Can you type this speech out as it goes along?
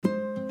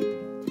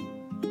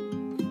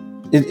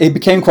it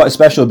became quite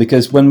special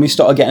because when we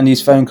started getting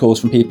these phone calls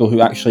from people who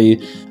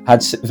actually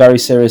had very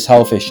serious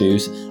health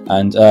issues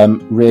and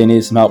really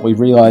needed some help, we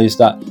realised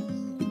that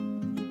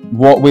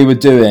what we were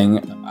doing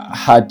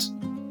had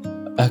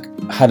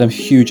a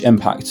huge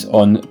impact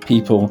on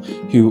people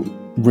who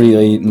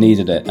really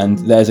needed it, and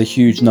there's a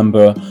huge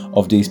number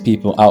of these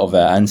people out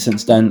there. And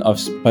since then I've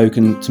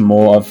spoken to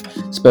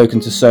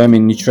so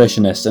many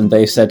nutritionists, and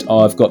they said,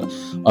 I've got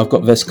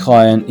this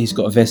client, he's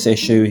got this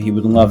issue, he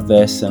would love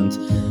this, and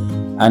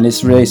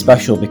it's really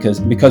special because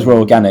we're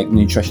organic,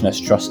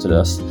 nutritionists trusted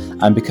us,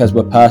 and because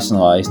we're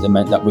personalized, it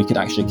meant that we could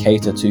actually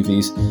cater to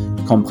these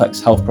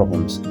complex health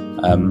problems.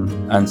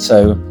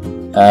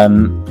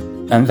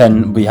 And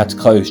then we had to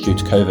close due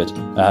to COVID.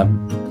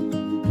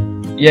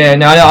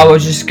 I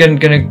was just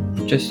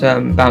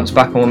gonna bounce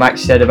back on what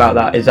Max said about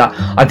that. Is that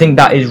I think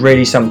that is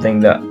really something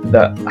that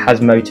has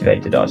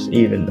motivated us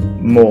even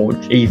more,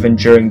 even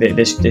during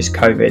this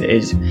COVID.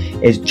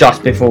 Is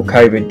just before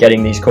COVID,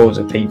 getting these calls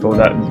of people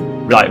that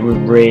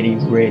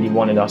really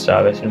wanted our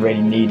service and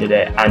really needed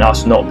it, and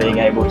us not being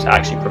able to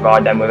actually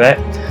provide them with it.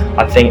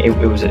 I think it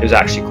was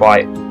actually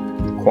quite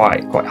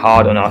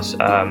hard on us,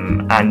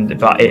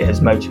 but it has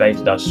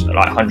motivated us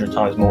 100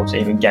 times more to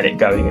even get it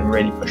going and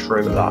really push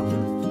through with that.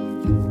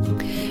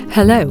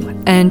 Hello,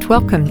 and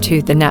welcome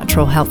to the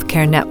Natural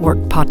Healthcare Network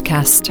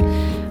podcast.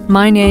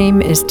 My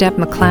name is Deb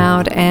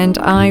McLeod, and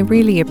I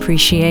really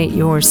appreciate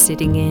your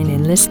sitting in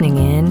and listening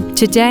in.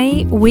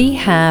 Today, we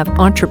have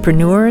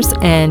entrepreneurs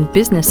and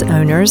business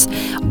owners,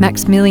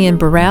 Maximilian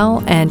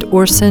Burrell and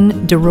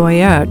Orson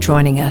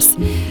joining us.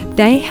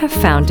 They have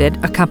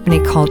founded a company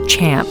called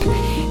Champ.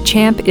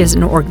 Champ is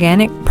an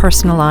organic,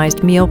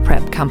 personalized meal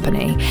prep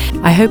company.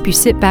 I hope you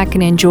sit back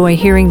and enjoy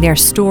hearing their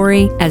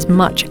story as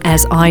much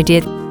as I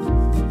did.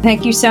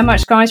 Thank you so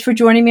much, guys, for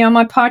joining me on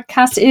my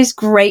podcast. It is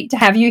great to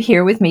have you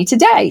here with me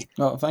today.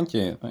 Oh, thank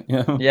you.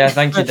 Yeah,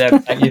 thank you,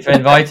 Deb. Thank you for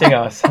inviting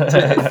us.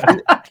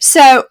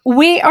 So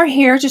we are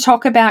here to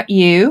talk about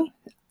you,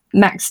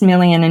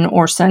 Maximilian and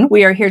Orson.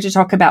 We are here to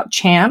talk about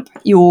Champ,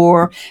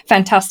 your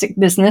fantastic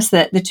business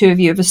that the two of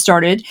you have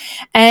started.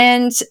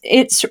 And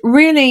it's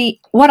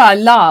really, what I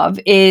love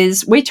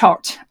is we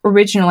talked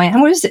originally,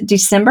 and what was it,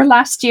 December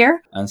last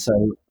year? And so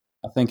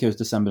I think it was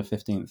December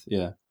 15th,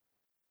 yeah.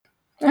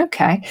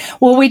 Okay.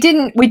 Well, we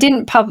didn't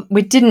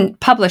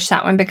publish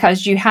that one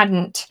because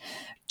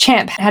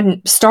Champ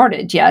hadn't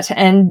started yet,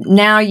 and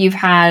now you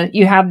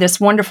have this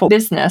wonderful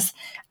business,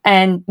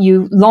 and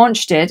you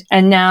launched it,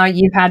 and now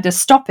you've had to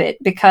stop it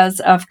because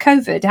of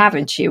COVID,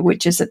 haven't you?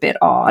 Which is a bit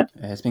odd.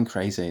 Yeah, it's been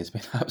crazy. It's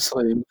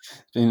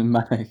been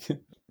manic.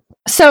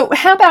 So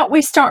how about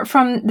we start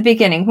from the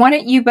beginning? Why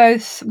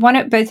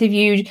don't both of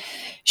you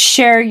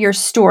share your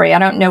story? I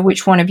don't know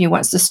which one of you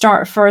wants to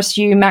start first,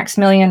 you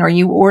Maximilian or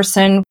you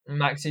Orson.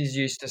 Maxie's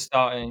used to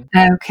starting.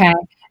 Okay.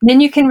 Then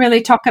you can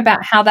really talk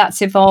about how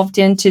that's evolved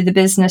into the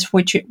business,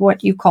 what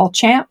you call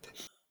Champ.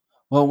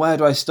 Well, where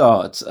do I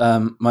start?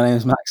 My name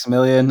is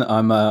Maximilian.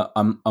 I'm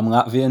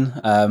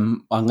Latvian.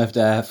 I lived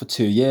there for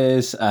 2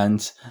 years,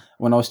 and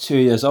when I was 2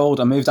 years old,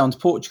 I moved down to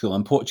Portugal,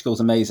 and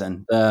Portugal's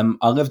amazing.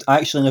 I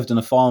actually lived on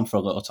a farm for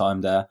a little time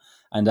there,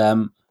 and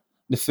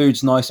the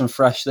food's nice and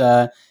fresh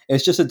there.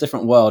 It's just a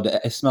different world.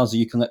 It smells of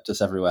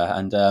eucalyptus everywhere,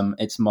 and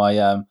it's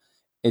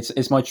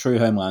my true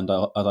homeland.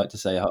 I like to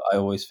say. I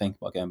always think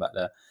about going back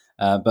there,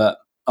 but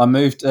I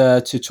moved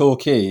to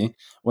Torquay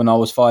when I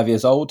was 5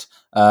 years old.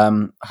 At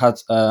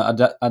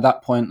that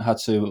point had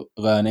to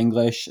learn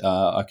English.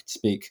 I could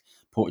speak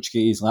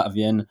Portuguese,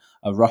 Latvian,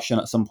 Russian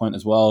at some point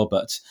as well.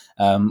 But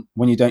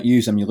when you don't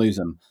use them, you lose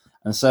them.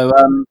 And so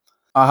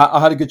I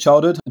had a good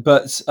childhood,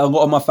 but a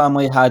lot of my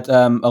family had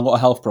a lot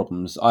of health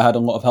problems. I had a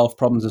lot of health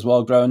problems as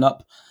well growing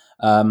up.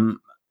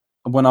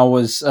 When I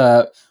was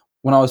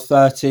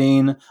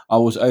 13, I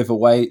was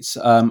overweight.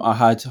 I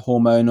had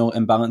hormonal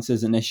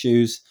imbalances and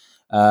issues.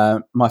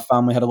 My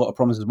family had a lot of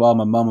problems as well.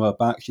 My mum, with her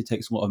back, she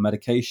takes a lot of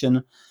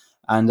medication,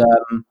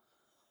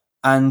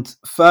 and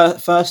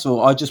first of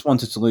all, I just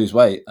wanted to lose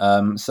weight.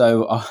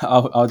 So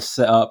I'd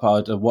sit up,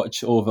 I'd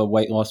watch all the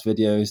weight loss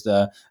videos,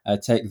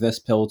 take this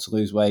pill to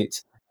lose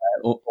weight,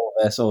 all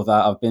this, all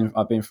that.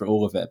 I've been through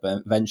all of it,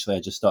 but eventually I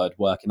just started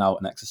working out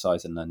and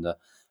exercising, and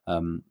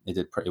it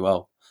did pretty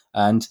well.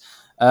 And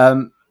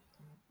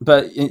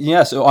but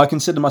yeah, so I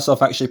consider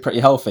myself actually pretty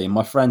healthy.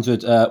 My friends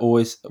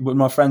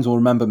my friends will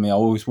remember me. I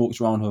always walked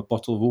around with a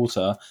bottle of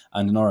water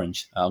and an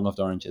orange. I loved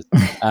oranges.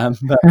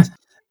 But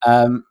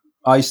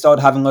I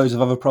started having loads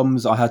of other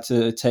problems. I had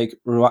to take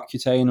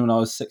Roaccutane when I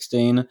was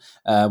 16,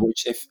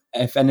 which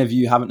if any of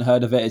you haven't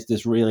heard of it, it's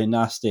this really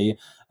nasty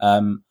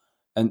and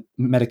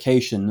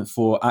medication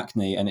for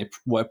acne. And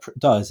what it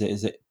does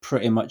is it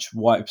pretty much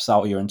wipes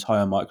out your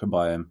entire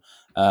microbiome.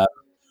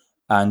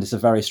 And it's a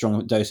very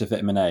strong dose of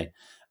vitamin A.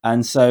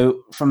 And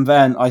so from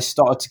then, I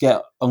started to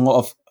get a lot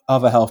of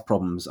other health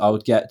problems. I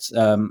would get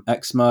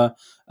eczema.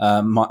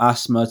 My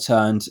asthma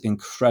turned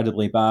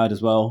incredibly bad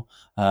as well.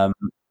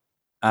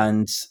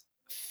 And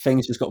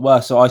things just got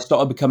worse. So I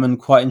started becoming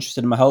quite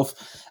interested in my health.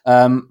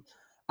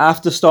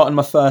 after starting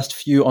my first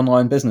few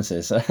online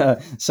businesses.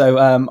 So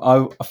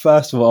I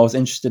first of all, I was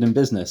interested in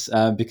business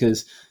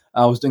because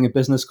I was doing a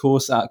business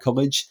course at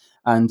college,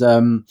 and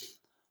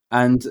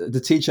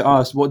the teacher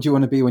asked, "What do you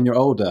want to be when you're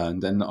older?"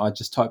 And then I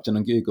just typed in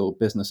on Google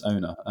business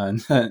owner,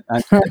 and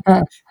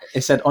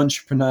it said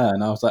entrepreneur,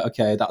 and I was like,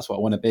 okay, that's what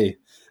I want to be.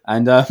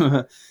 And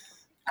and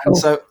Cool.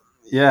 so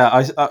yeah,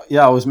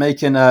 I was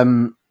making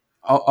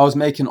I was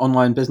making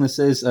online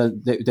businesses.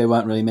 They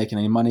weren't really making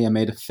any money. I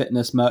made a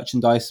fitness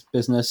merchandise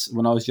business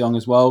when I was young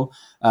as well.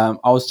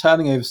 I was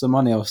turning over some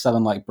money. I was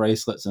selling like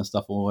bracelets and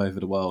stuff all over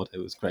the world. It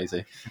was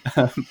crazy.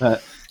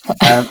 But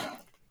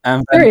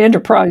and then, Very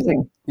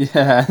enterprising.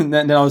 yeah, and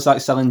then I was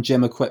like selling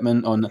gym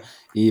equipment on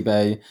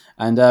eBay,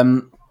 and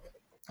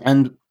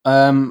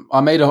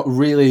I made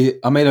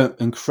an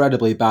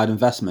incredibly bad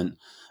investment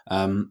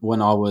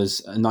when I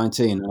was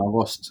 19, and I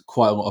lost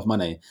quite a lot of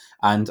money.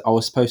 And I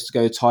was supposed to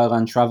go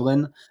Thailand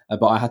traveling,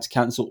 but I had to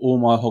cancel all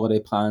my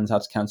holiday plans,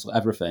 had to cancel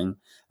everything,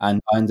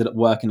 and I ended up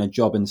working a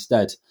job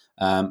instead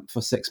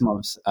for 6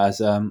 months as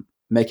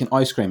making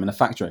ice cream in a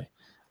factory.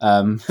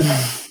 Um,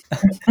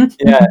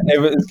 yeah,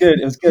 it was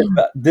good. It was good.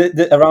 But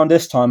around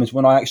this time is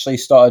when I actually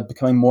started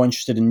becoming more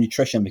interested in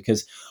nutrition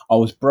because I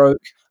was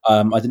broke.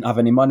 I didn't have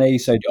any money,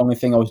 so the only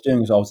thing I was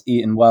doing was I was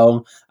eating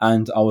well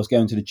and I was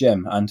going to the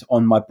gym. And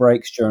on my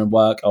breaks during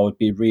work, I would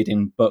be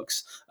reading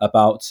books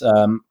about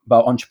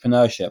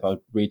entrepreneurship. I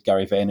would read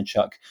Gary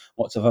Vaynerchuk,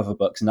 lots of other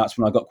books, and that's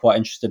when I got quite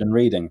interested in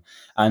reading.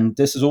 And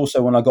this is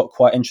also when I got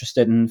quite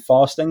interested in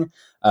fasting.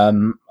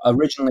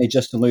 Originally,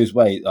 just to lose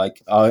weight,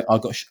 like I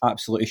got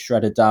absolutely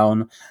shredded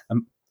down.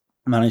 And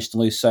managed to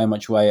lose so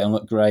much weight and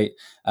look great.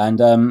 And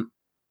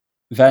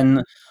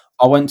then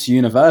I went to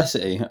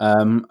university.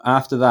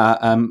 After that,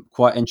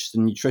 quite interested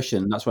in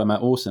nutrition. That's where I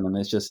met Orson, and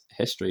it's just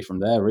history from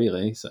there,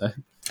 really.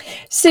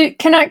 So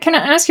can I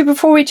ask you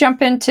before we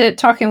jump into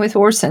talking with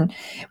Orson,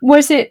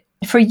 was it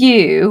for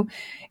you?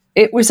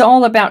 It was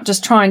all about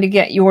just trying to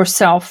get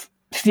yourself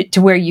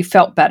to where you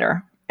felt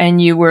better and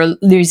you were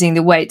losing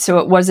the weight. So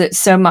it wasn't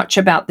so much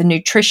about the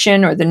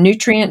nutrition or the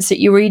nutrients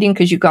that you were eating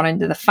because you got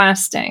into the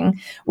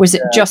fasting. Was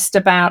it just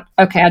about,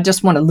 okay, I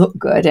just want to look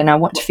good and I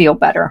want to feel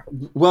better?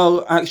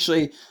 Well,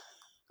 actually,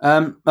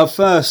 at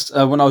first,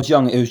 when I was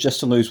young, it was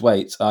just to lose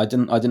weight. I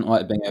didn't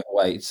like being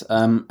overweight.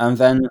 And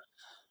then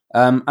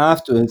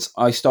afterwards,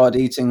 I started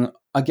eating,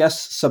 I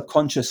guess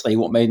subconsciously,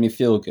 what made me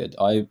feel good.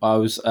 I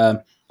was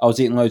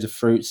eating loads of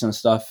fruits and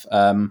stuff.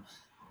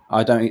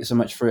 I don't eat so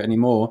much fruit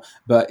anymore,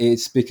 but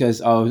it's because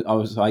I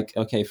was like,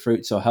 okay,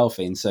 fruits are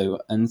healthy, and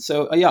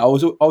so yeah, I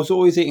was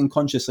always eating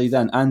consciously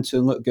then, and to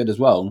look good as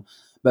well.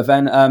 But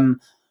then,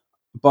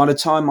 by the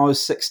time I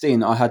was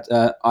 16, I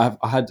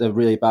had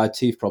really bad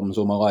teeth problems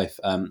all my life.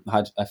 I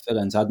had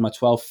fillings. I had my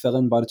 12th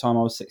filling by the time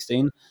I was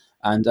 16,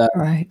 and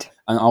Right.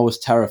 and I was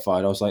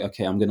terrified. I was like,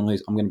 okay, I'm going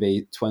to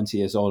be 20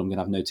 years old. I'm going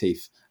to have no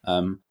teeth.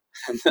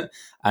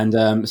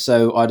 And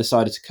so I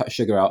decided to cut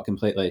sugar out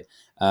completely.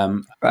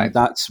 Right.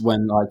 That's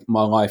when like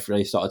my life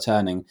really started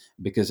turning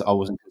because I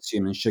wasn't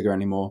consuming sugar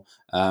anymore.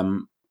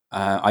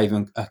 I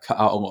even cut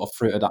out a lot of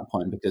fruit at that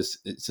point because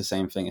it's the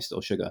same thing; it's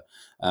still sugar.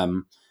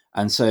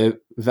 And so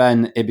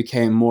then it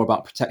became more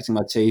about protecting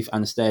my teeth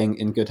and staying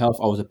in good health.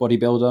 I was a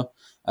bodybuilder,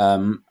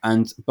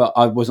 but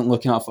I wasn't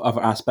looking out for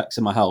other aspects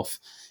of my health.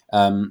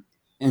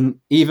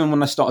 And even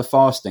when I started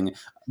fasting,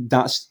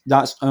 that's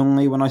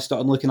only when I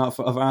started looking out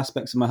for other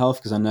aspects of my health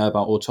because I know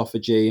about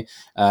autophagy,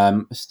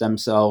 stem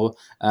cell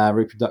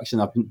reproduction.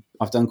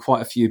 I've done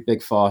quite a few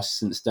big fasts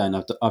since then.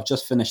 I've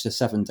just finished a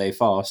 7-day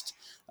fast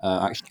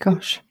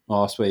actually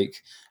last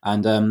week,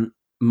 and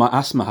my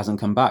asthma hasn't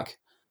come back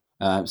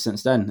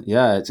since then.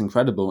 Yeah, it's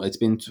incredible. It's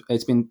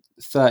been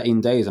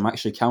 13 days. I'm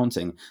actually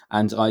counting,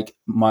 and like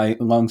my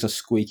lungs are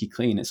squeaky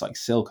clean. It's like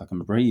silk. I can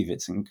breathe.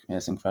 It's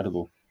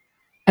incredible.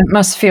 It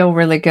must feel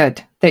really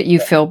good that you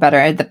feel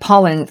better. The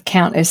pollen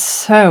count is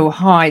so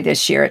high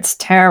this year. It's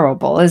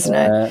terrible, isn't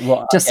it?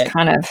 Well,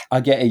 I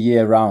get a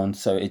year round,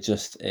 so it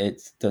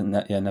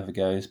never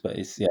goes. But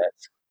it's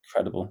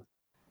incredible.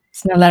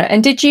 It's no letter.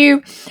 And did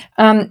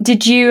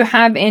you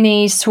have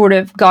any sort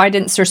of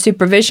guidance or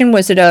supervision?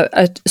 Was it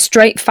a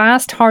straight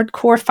fast,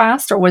 hardcore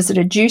fast, or was it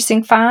a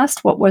juicing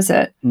fast? What was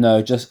it?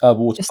 No, just a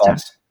water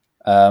fast.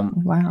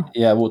 Wow.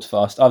 Yeah, water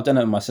fast. I've done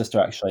it with my sister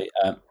actually.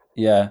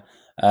 Yeah.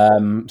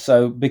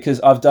 So because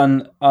I've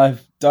done a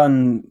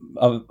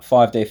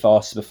 5-day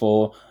fast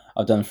before,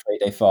 I've done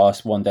 3-day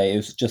fast one day. It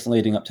was just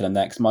leading up to the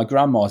next. My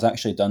grandma's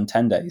actually done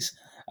 10 days.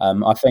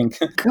 I think.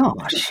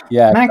 Gosh,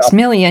 yeah,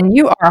 Maximilian,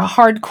 you are a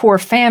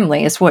hardcore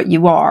family, is what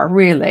you are,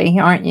 really,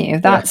 aren't you?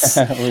 That's,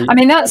 I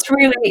mean, that's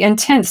really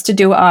intense to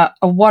do a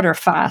water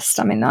fast.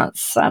 I mean,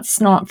 that's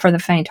not for the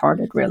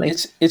faint-hearted, really.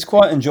 It's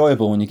quite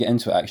enjoyable when you get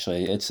into it.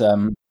 Actually,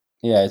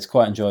 it's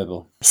quite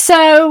enjoyable.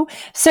 So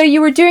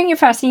you were doing your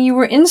fasting, you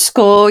were in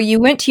school, you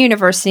went to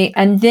university,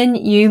 and then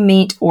you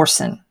meet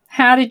Orson.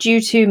 How did you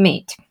two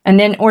meet? And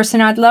then,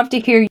 Orson, I'd love to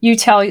hear you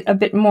tell a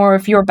bit more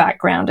of your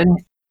background. And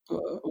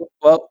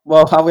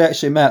Well, how we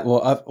actually met?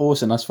 Well,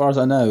 Orson, as far as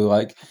I know,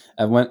 like,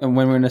 when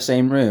we're in the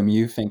same room,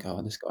 you think,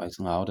 "Oh, this guy's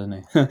loud, isn't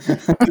he?"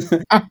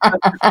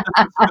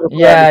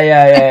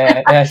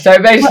 Yeah. So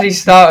it basically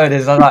started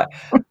as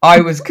I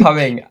was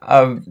coming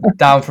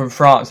down from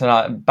France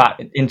and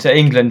back into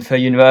England for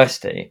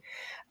university,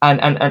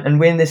 and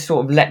we're in this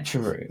sort of lecture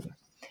room,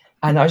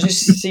 and I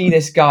just see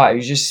this guy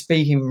who's just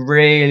speaking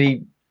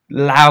really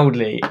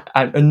loudly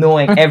and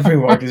annoying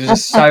everyone because it's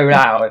just so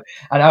loud.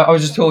 And I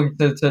was just talking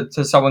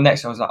to someone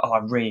next to me. I was like, "Oh, I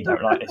really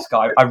don't like this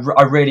guy.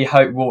 I really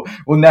hope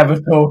we'll never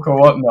talk or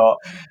whatnot."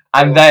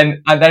 And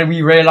then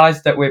we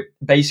realised that we're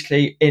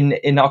basically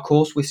in our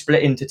course we're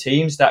split into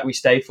teams that we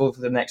stay for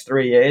the next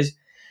 3 years.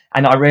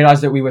 And I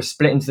realised that we were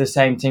split into the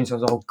same team. So I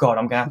was like, "Oh God,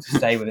 I'm gonna have to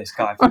stay with this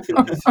guy for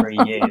 3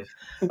 years.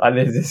 Like,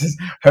 this is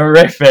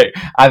horrific."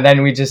 And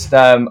then we just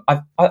I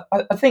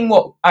think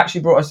what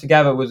actually brought us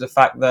together was the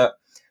fact that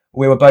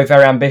we were both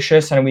very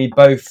ambitious and we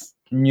both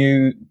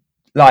knew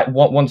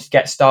wanted to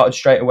get started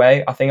straight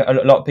away. I think a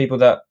lot of people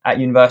that at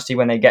university,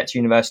 when they get to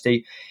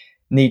university,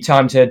 need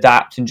time to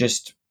adapt and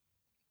just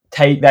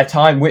take their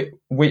time,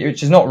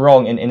 which is not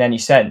wrong in any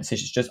sense.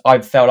 It's just I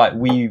felt like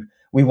we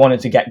wanted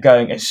to get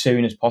going as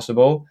soon as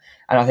possible,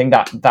 and I think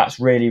that's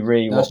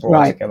really what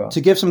brought us together.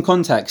 To give some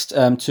context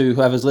to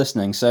whoever's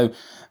listening, so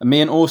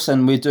me and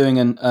Orson, we're doing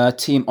a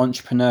team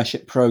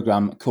entrepreneurship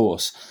program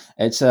course.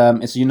 It's a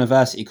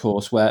university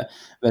course where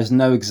there's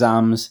no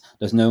exams,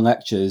 there's no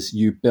lectures.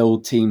 You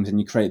build teams and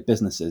you create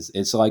businesses.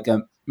 It's like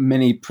a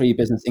mini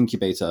pre-business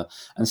incubator.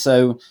 And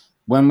so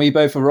when we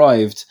both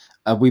arrived,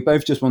 we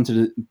both just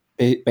wanted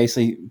to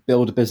basically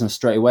build a business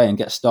straight away and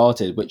get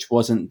started, which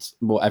wasn't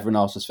what everyone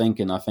else was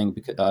thinking. I think,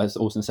 because, as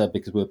Orson said,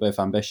 because we were both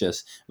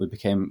ambitious, we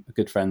became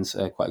good friends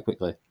quite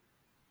quickly.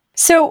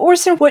 So,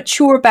 Orson, what's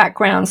your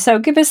background? So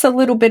give us a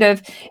little bit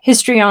of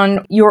history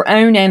on your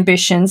own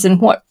ambitions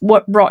and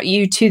what brought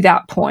you to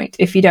that point,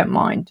 if you don't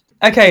mind.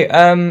 Okay,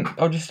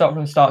 I'll just start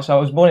from the start. So I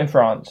was born in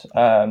France,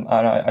 and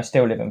I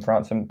still live in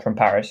France. I'm from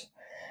Paris.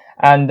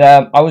 And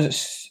I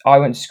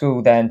went to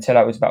school there until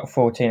I was about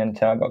 14,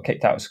 until I got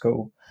kicked out of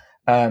school.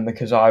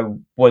 Because I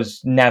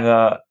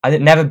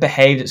never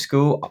behaved at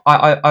school.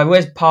 I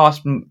always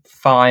passed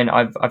fine.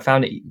 I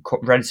found it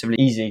relatively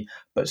easy,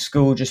 but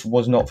school just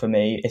was not for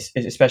me. It's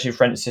especially the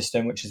French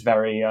system, which is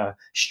very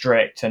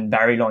strict and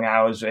very long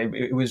hours.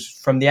 It was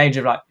from the age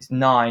of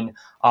 9.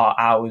 Our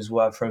hours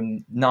were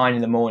from 9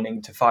 in the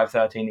morning to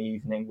 5:30 in the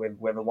evening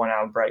with a 1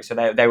 hour break. So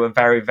they were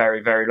very,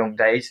 very, very long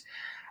days.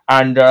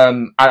 And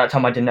at that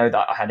time, I didn't know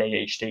that I had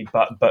ADHD,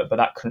 but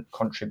that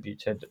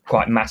contributed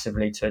quite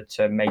massively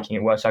to making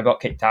it worse. I got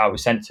kicked out. I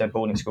was sent to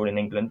boarding school in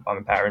England by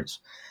my parents,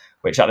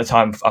 which at the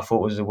time I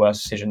thought was the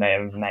worst decision they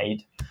ever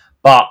made.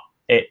 But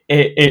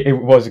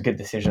it was a good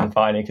decision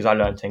finally, because I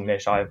learned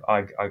English. I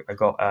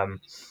got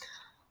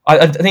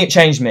I think it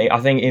changed me. I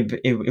think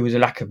it was a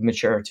lack of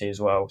maturity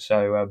as well.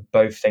 So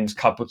both things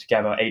coupled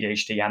together,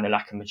 ADHD and the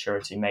lack of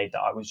maturity, made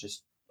that I was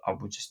just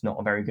not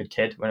a very good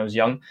kid when I was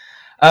young.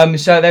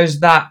 So there's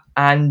that,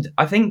 and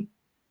I think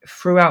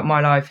throughout my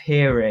life,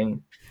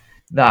 hearing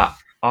that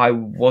I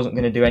wasn't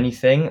going to do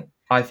anything,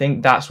 I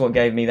think that's what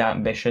gave me that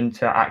ambition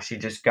to actually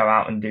just go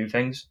out and do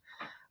things,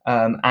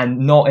 and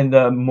not in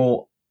the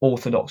more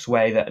orthodox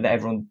way that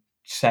everyone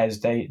says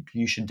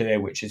you should do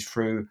it, which is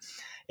through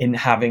in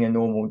having a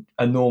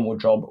normal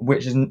job,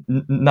 which is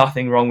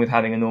nothing wrong with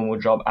having a normal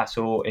job at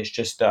all. It's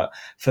just that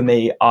for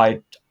me,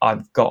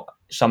 I've got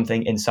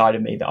something inside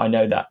of me that I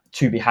know that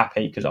to be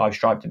happy, because I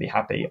strive to be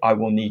happy, I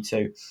will need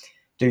to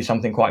do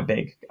something quite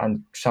big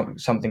and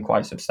something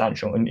quite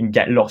substantial and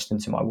get lost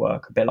into my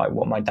work, a bit like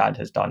what my dad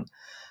has done.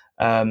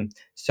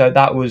 So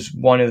that was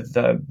one of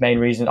the main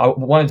reasons. I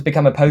wanted to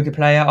become a poker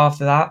player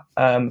after that,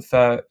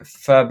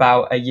 for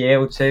about a year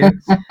or two.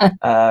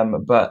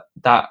 But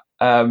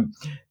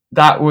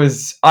that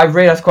was, I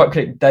realized quite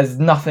quickly, there's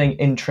nothing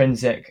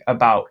intrinsic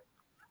about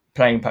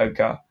playing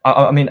poker.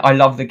 I mean, I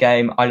love the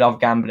game. I love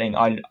gambling.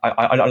 I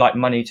like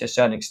money to a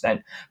certain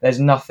extent. There's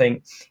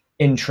nothing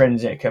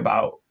intrinsic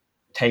about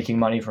taking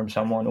money from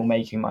someone or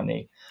making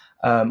money.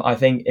 I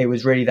think it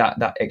was really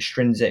that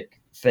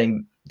extrinsic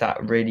thing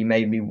that really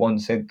made me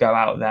want to go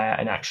out there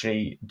and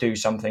actually do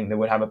something that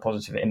would have a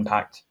positive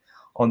impact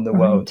on the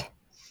world.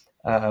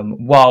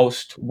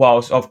 Whilst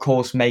of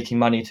course making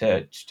money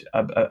to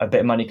a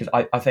bit of money, because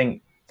I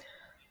think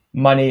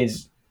money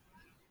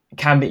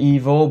can be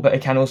evil, but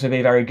it can also be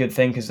a very good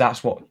thing, because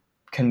that's what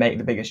can make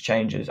the biggest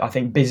changes. I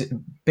think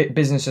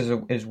businesses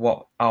is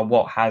what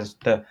has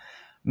the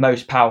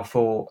most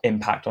powerful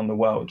impact on the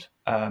world,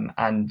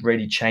 and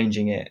really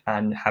changing it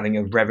and having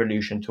a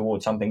revolution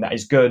towards something that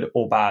is good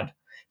or bad,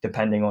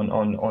 depending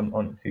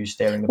on who's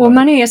steering the boat. Well,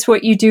 money is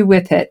what you do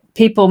with it.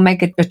 People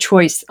make a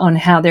choice on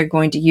how they're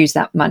going to use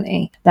that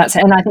money.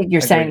 And I think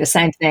you're saying the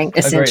same thing,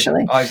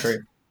 essentially. I agree.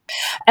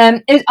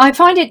 I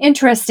find it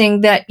interesting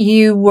that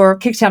you were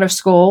kicked out of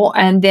school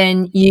and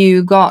then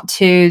you got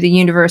to the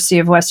University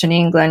of Western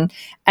England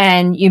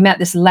and you met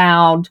this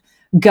loud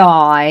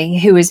guy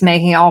who was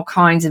making all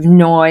kinds of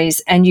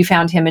noise and you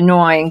found him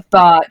annoying,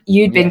 but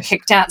you'd been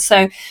kicked out.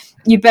 So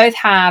you both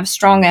have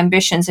strong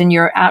ambitions and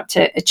you're out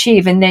to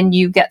achieve, and then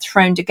you get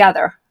thrown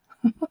together.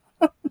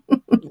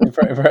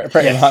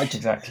 Pretty much.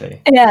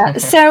 Exactly. Yeah.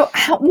 So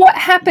what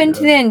happened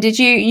then?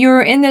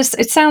 You're in this,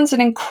 it sounds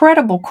an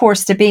incredible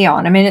course to be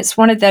on. I mean, it's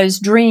one of those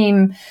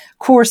dream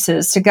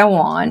courses to go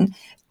on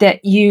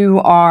that you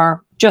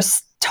are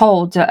just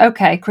told to,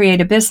 okay,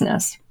 create a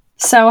business.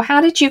 So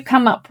how did you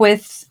come up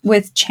with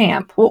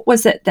Champ? What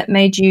was it that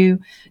made you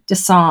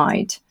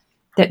decide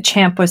that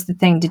Champ was the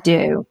thing to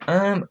do?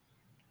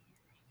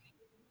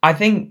 I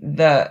think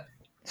the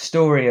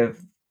story of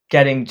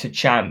getting to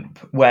Champ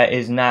where it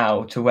is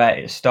now to where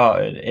it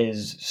started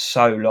is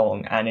so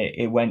long, and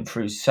it went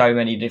through so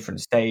many different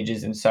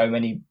stages and so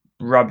many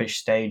rubbish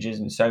stages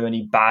and so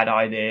many bad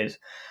ideas.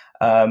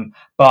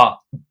 But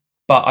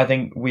I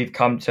think we've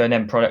come to an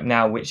end product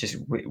now, which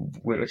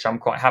I'm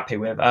quite happy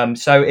with.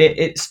 So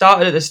it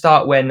started at the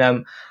start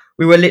when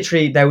we were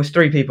literally, there was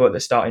 3 people at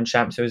the start in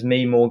Champ. So it was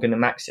me, Morgan,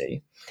 and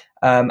Maxi.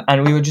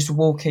 And we were just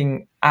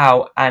walking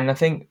out, and I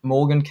think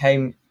Morgan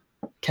came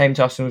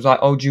to us and was like,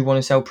 "Oh, do you want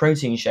to sell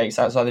protein shakes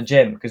outside the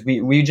gym?" Because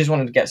we just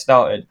wanted to get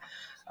started.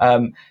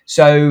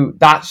 So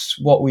that's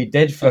what we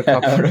did for a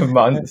couple of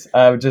months.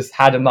 Just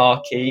had a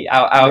marquee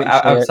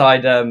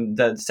outside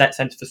the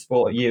Centre for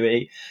Sport at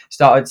UE.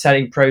 Started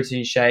selling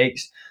protein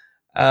shakes.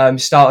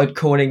 Started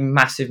calling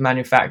massive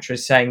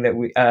manufacturers saying that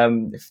we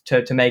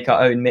to make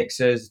our own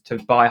mixers, to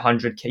buy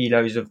 100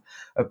 kilos of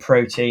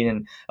protein,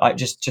 and like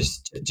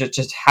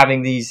just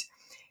having these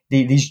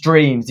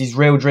dreams, these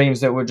real dreams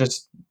that were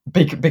just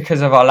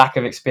because of our lack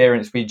of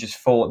experience. We just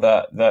thought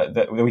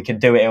that we could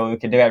do it, or we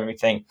could do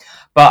everything.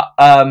 But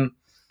so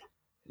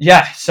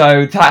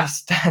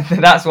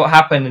that's what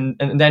happened,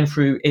 and then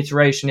through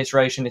iteration, and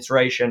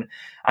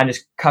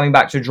just coming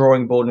back to the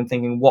drawing board and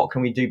thinking, what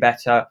can we do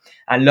better,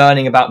 and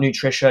learning about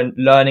nutrition,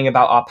 learning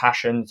about our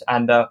passions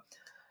and the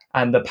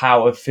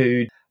power of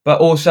food,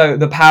 but also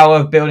the power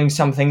of building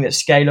something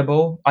that's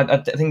scalable. I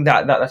think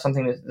that's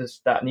something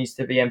that needs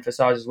to be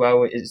emphasized as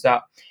well, is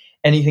that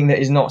anything that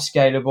is not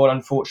scalable,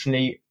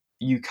 unfortunately,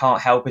 you can't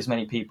help as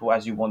many people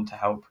as you want to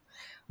help.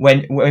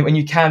 When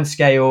you can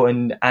scale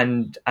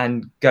and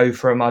go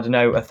from,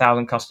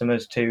 1,000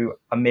 customers to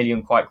 1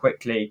 million quite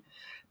quickly,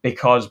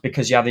 because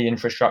you have the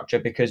infrastructure,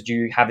 because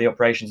you have the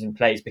operations in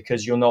place,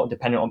 because you're not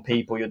dependent on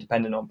people, you're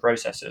dependent on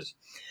processes.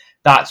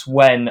 That's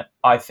when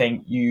I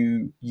think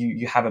you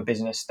have a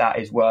business that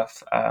is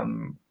worth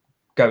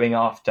going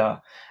after,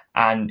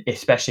 and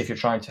especially if you're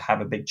trying to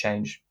have a big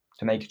change,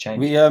 to make a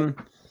change.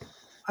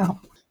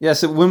 Yeah,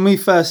 so when we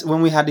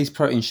had these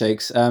protein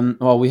shakes,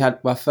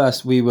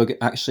 first we were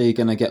actually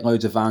going to get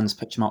loads of vans,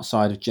 pitch them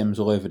outside of gyms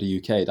all over the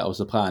UK. That was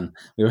the plan.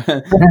 We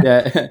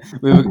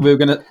were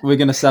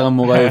going to sell them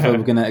all over.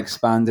 We're going to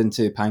expand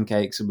into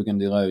pancakes, and we're going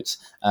to do loads.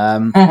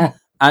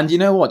 And you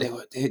know what?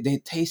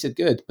 They tasted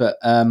good, but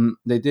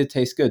they did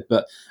taste good.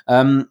 But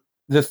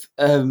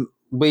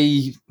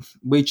we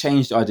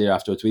changed the idea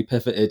afterwards. We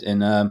pivoted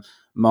in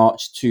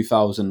March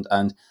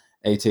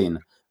 2018,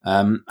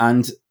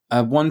 and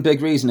one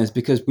big reason is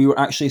because we were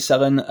actually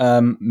selling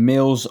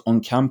meals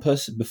on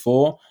campus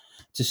before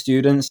to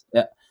students,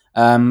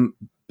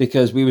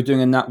 because we were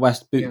doing a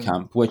NatWest boot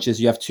camp, which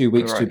is you have 2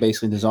 weeks to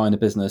basically design a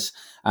business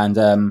and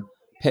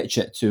pitch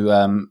it.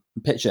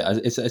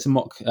 It's a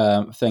mock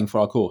thing for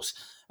our course,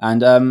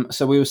 and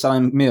so we were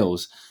selling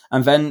meals.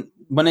 And then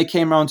when it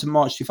came around to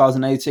March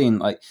 2018,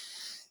 like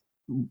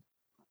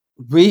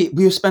we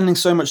were spending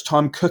so much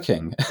time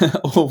cooking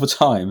all the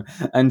time,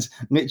 and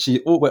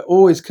literally we're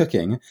always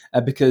cooking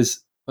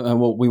because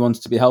we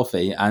wanted to be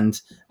healthy, and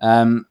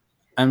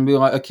we were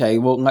like, okay,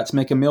 well, let's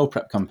make a meal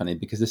prep company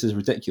because this is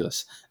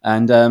ridiculous.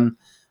 And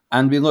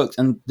we looked,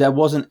 and there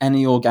wasn't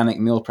any organic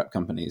meal prep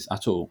companies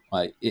at all,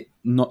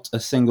 not a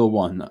single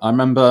one. I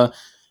remember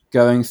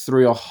going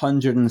through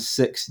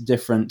 106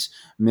 different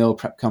meal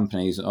prep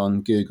companies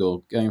on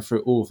Google, going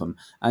through all of them,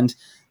 and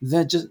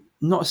they're just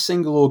not a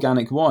single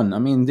organic one. I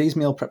mean, these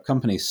meal prep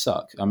companies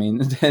suck. I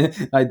mean,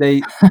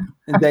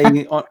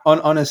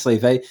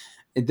 honestly,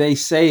 they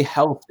say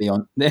healthy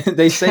on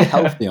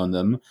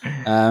them,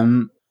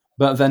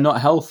 but they're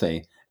not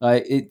healthy.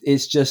 Like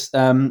it's just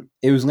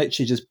it was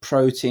literally just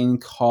protein,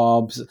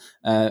 carbs,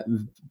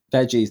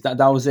 veggies. That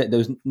was it.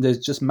 There's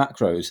just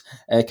macros.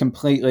 It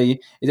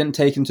didn't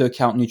take into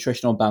account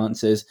nutritional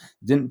balances.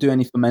 Didn't do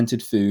any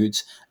fermented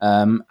foods.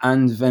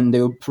 And then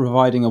they were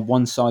providing a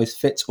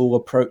one-size-fits-all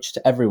approach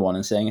to everyone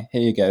and saying,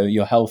 "Here you go,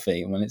 you're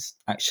healthy," when it's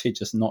actually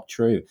just not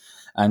true.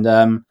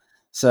 And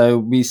so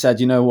we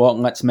said, you know what?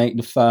 Let's make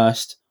the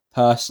first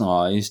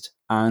personalized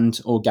and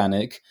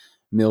organic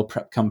meal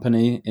prep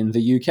company in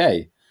the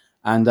UK.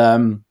 And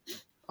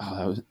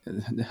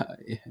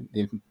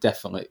it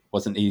definitely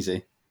wasn't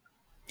easy.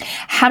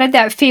 How did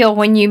that feel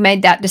when you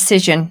made that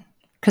decision?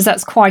 Because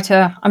that's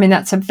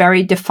that's a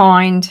very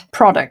defined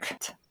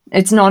product.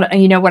 It's not,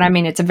 you know what I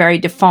mean? It's a very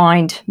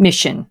defined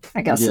mission,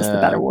 I guess is the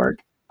better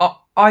word.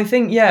 I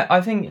think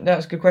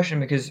that's a good question,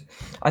 because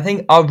I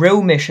think our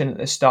real mission at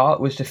the start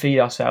was to feed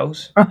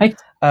ourselves. Right.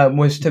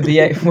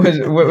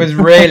 was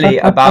really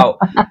about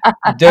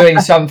doing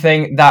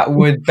something that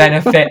would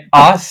benefit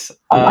us,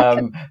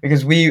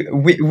 because we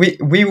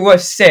were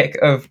sick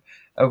of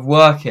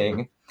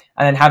working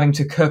and then having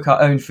to cook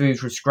our own food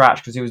from scratch,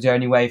 because it was the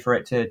only way for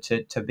it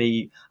to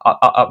be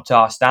up to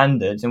our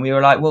standards. And we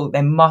were like, well,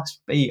 there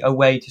must be a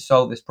way to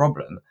solve this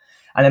problem,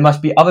 and there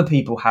must be other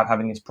people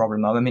having this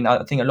problem. I mean,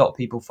 I think a lot of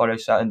people follow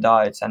certain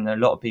diets, and a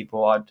lot of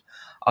people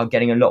are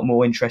getting a lot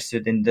more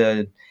interested in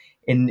the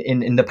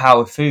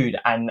power of food,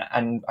 and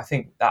I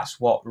think that's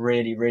what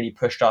really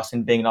pushed us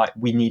in being like,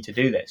 we need to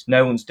do this.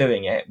 No one's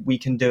doing it. We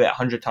can do it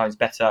 100 times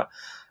better,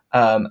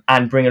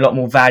 and bring a lot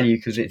more value,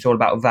 because it's all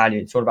about value.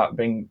 It's all about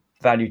bringing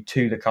value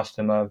to the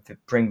customer,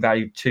 bring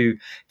value to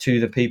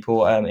the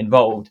people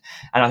involved.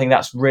 And I think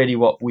that's really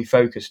what we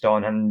focused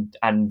on.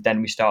 And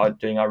then we started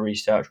doing our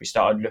research. We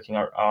started looking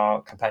at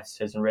our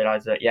competitors and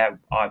realized that,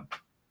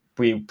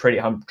 we're pretty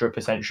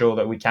 100% sure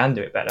that we can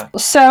do it better.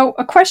 So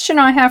a question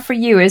I have for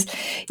you is,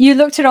 you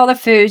looked at all the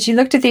foods, you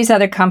looked at these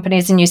other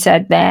companies, and you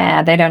said,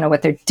 nah, they don't know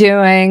what they're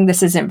doing.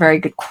 This isn't very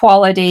good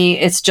quality.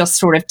 It's just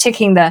sort of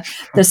ticking the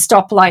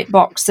stoplight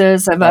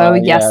boxes of,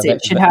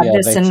 it should have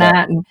this and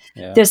that, and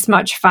this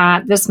much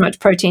fat, this much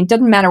protein.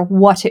 Doesn't matter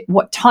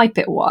what type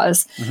it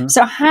was. Mm-hmm.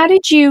 So how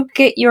did you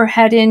get your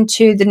head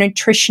into the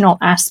nutritional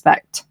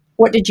aspect?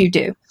 What did you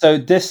do? So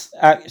this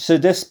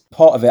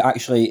part of it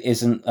actually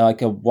isn't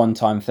like a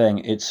one-time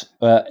thing. It's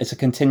a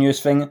continuous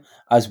thing,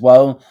 as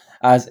well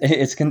as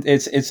we're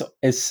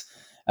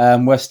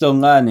still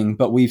learning,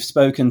 but we've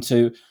spoken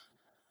to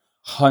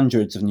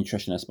hundreds of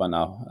nutritionists by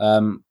now.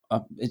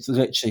 It's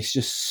literally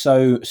just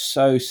so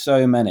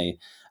many.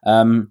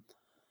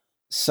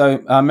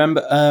 So I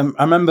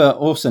remember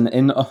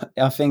Orson,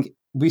 I think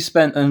we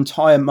spent an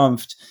entire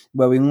month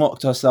where we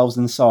locked ourselves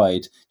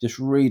inside just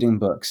reading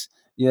books.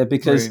 Yeah,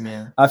 because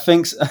I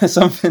think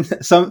something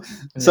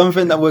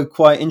that we're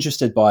quite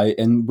interested by,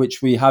 in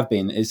which we have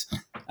been, is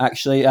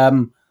actually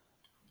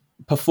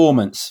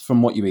performance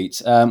from what you eat.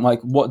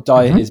 Like what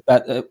diet is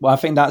better. Well, I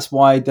think that's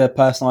why the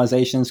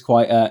personalization is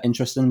quite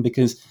interesting,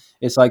 because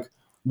it's like,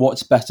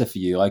 what's better for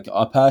you? Like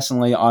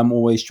I'm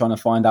always trying to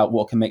find out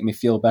what can make me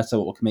feel better,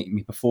 what can make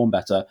me perform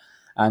better,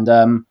 and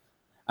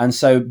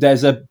so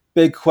there's a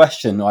big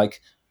question, like,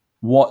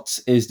 what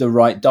is the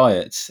right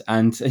diet?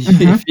 And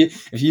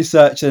if you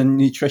search in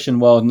nutrition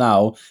world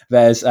now,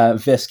 there's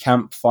this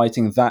camp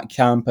fighting that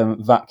camp,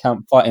 and that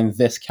camp fighting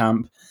this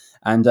camp,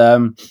 and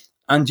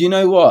you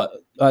know what?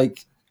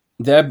 Like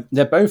they're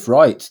both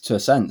right to a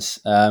sense.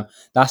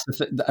 That's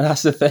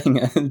the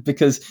thing,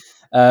 because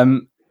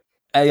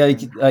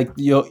like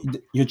your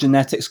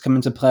genetics come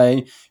into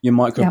play, your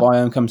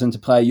microbiome comes into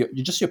play,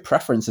 your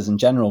preferences in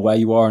general, where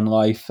you are in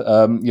life,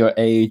 your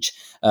age,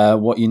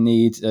 what you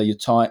need, your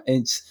time.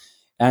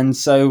 And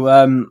so,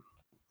 I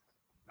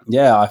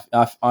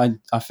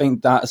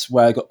think that's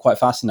where I got quite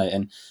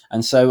fascinating.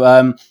 And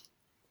so,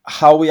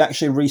 how we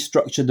actually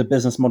restructured the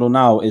business model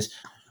now is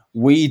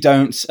we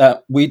don't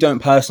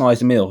personalize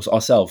the meals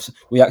ourselves.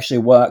 We actually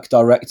work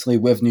directly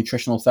with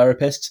nutritional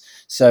therapists.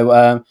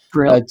 So,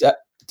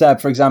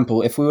 Deb, for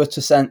example, if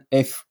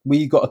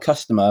we got a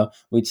customer,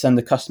 we'd send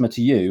the customer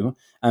to you,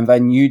 and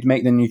then you'd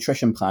make the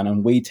nutrition plan,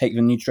 and we take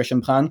the nutrition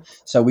plan.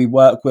 So we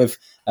work with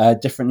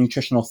different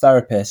nutritional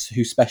therapists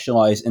who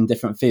specialize in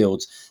different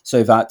fields,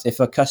 so that if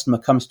a customer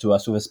comes to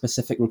us with a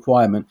specific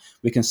requirement,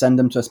 we can send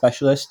them to a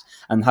specialist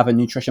and have a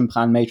nutrition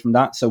plan made from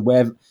that. So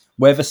we're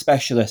the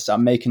specialists at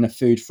making the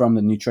food from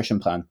the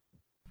nutrition plan.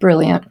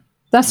 Brilliant.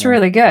 That's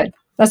really good.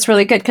 That's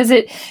really good, because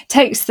it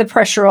takes the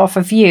pressure off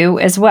of you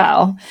as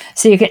well.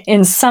 So you get,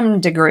 in some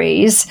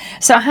degrees.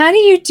 So how do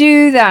you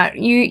do that?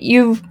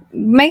 You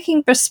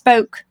making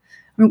bespoke.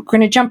 I'm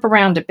going to jump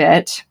around a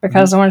bit,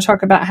 because I want to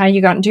talk about how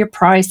you got into your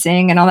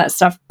pricing and all that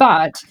stuff.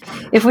 But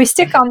if we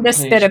stick on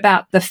this bit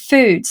about the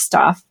food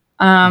stuff,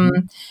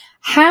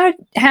 how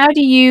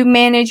do you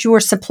manage your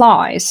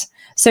supplies?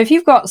 So if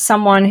you've got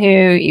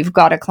you've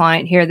got a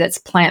client here that's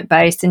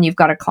plant-based, and you've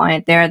got a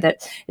client there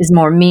that is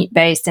more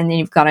meat-based, and then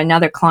you've got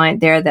another client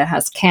there that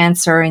has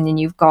cancer, and then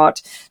you've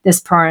got this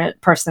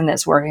person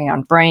that's working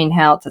on brain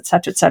health, et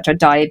cetera,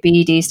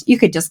 diabetes.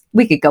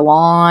 We could go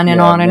on and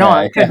on and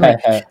on, couldn't we?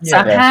 So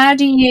how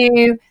do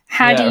you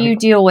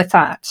deal with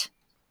that?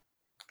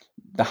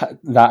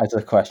 That is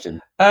a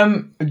question.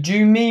 Do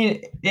you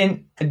mean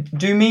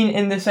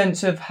in the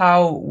sense of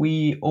how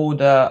we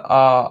order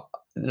our,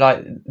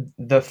 like,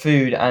 the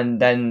food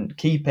and then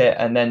keep it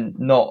and then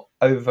not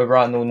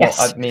overrun or not?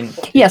 I mean,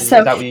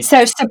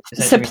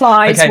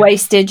 supplies,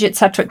 wastage,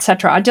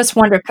 etc. I just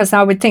wonder, because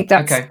I would think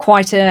that's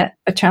quite a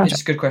challenge.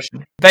 It's a good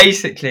question.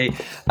 Basically,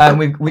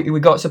 we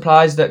got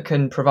suppliers that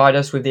can provide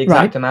us with the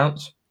exact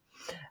amounts,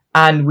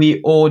 and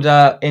we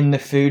order in the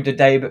food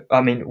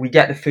we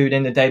get the food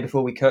in the day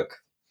before we cook.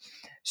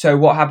 So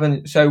what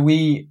happens? So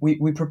we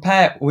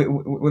prepare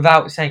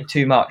without saying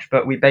too much,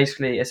 but we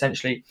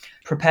essentially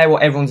prepare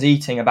what everyone's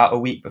eating about a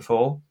week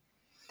before,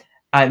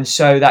 and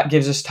so that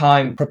gives us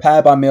time.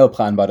 Prepare by meal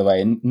plan, by the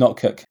way, and not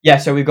cook. Yeah,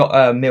 so we've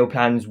got meal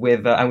plans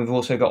with, and we've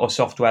also got a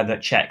software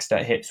that checks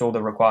that hits all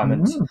the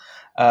requirements.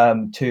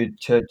 to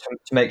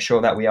make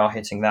sure that we are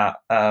hitting that.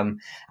 And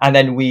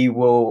then we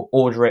will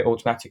order it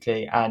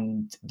automatically,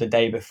 and the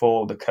day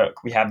before the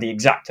cook, we have the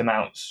exact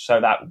amounts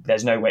so that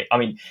there's no way. I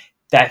mean,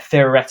 there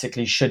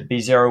theoretically should be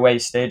zero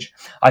wastage.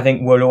 I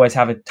think we'll always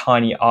have a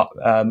tiny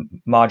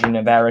margin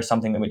of error,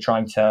 something that we're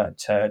trying to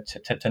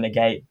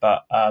negate.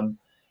 But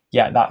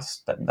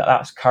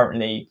that's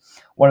currently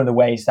one of the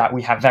ways that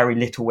we have very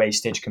little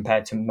wastage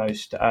compared to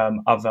most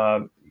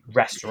other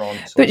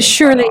restaurants. But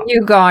surely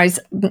you guys,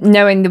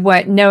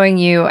 knowing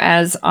you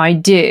as I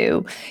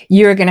do,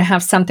 you're going to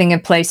have something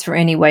in place for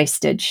any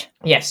wastage.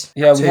 Yes.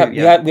 Yeah,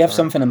 we have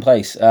something in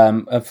place.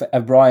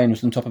 Brian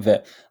was on top of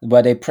it,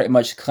 where they pretty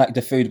much collect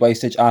the food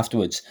wastage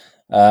afterwards,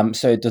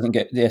 so it doesn't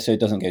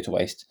go to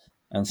waste.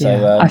 And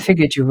so I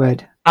figured you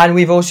would. And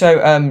we've also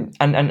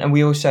and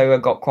we also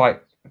got quite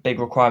big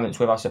requirements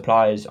with our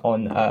suppliers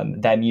on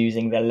them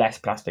using the less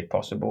plastic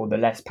possible, the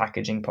less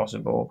packaging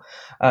possible,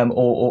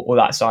 or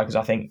that side, because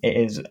I think it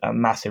is a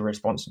massive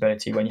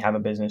responsibility when you have a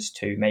business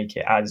to make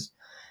it as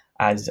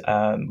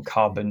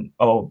carbon.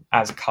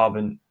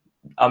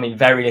 I mean,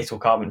 very little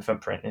carbon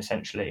footprint,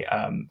 essentially.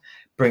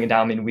 Bring it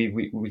down. I mean,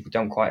 we've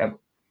done quite a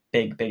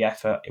big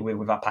effort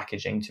with our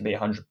packaging to be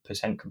 100%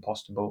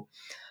 compostable.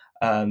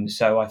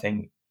 So I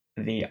think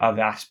the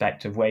other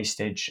aspect of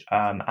wastage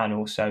and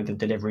also the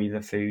delivery of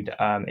the food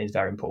is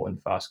very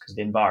important for us, because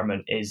the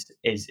environment is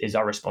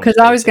our responsibility. Because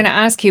I was going to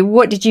ask you,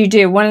 what did you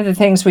do? One of the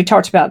things we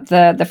talked about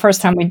the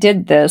first time we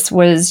did this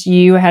was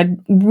you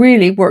had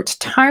really worked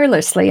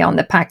tirelessly on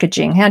the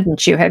packaging,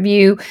 hadn't you?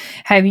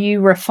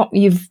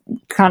 You've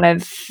kind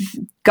of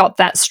got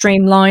that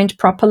streamlined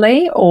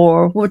properly,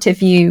 or what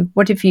have you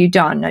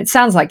done? It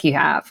sounds like you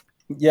have.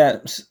 Yeah.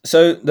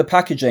 So the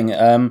packaging.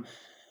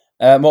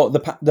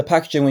 The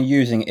packaging we're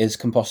using is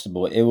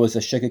compostable. It was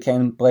a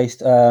sugarcane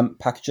based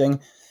packaging,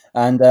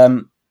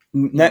 and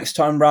next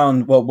time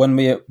round, when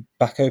we're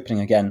back opening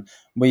again,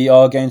 we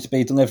are going to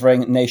be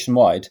delivering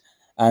nationwide,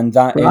 and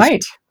that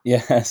right.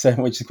 So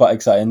which is quite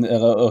exciting. A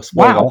little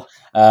spoiler.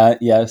 Wow.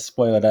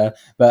 Spoiler there.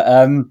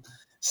 But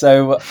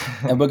so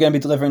we're going to be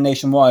delivering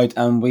nationwide,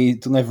 and we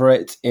deliver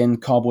it in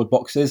cardboard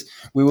boxes.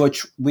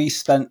 We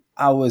spent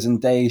hours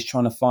and days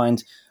trying to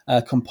find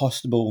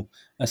compostable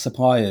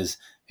suppliers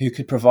who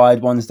could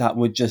provide ones that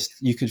would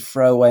you could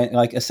throw away.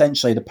 Like,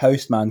 essentially the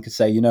postman could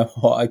say, you know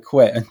what, I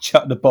quit, and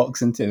chuck the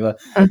box into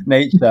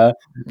nature,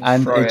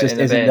 and it just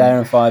isn't there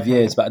in 5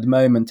 years. But at the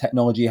moment,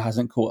 technology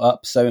hasn't caught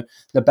up. So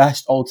the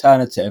best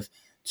alternative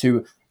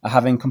to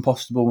having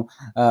compostable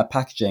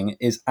packaging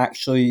is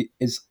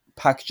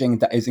packaging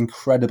that is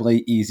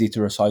incredibly easy to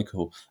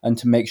recycle, and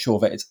to make sure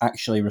that it's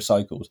actually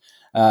recycled.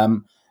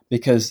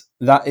 Because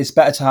that is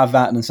better to have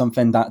that than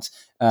something that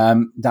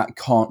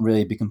can't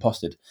really be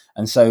composted.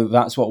 And so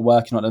that's what we're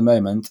working on at the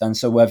moment. And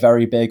so we're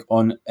very big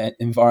on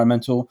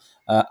environmental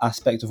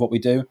aspect of what we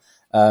do.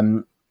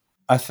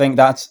 I think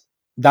that's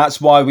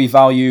why we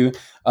value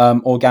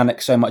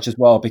organic so much as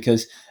well,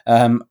 because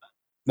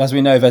as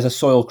we know, there's a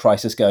soil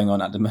crisis going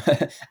on at the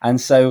moment. And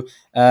so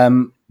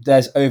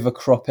there's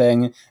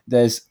overcropping,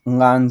 there's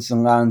lands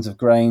and lands of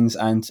grains,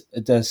 and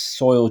there's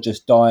soil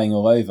just dying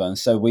all over. And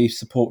so we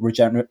support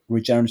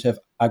regenerative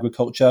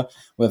agriculture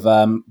with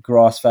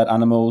grass-fed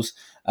animals,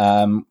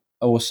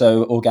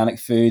 also organic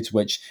foods,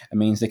 which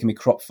means they can be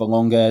cropped for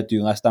longer,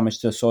 do less damage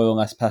to the soil,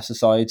 less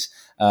pesticides,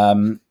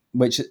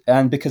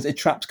 because it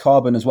traps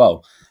carbon as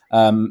well.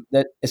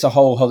 It's a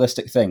whole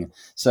holistic thing.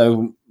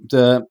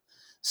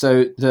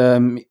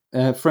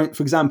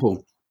 For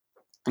example,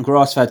 a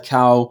grass-fed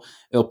cow,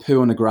 it'll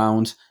poo on the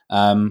ground,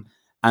 and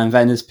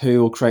then this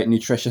poo will create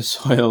nutritious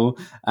soil,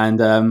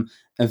 and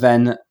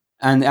it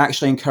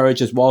actually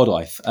encourages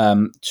wildlife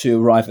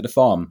to arrive at the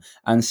farm,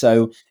 and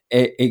so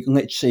it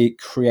literally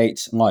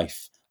creates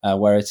life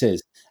where it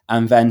is.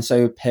 And then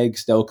so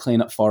pigs, they'll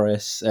clean up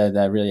forests,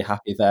 they're really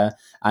happy there,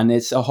 and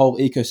it's a whole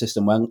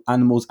ecosystem where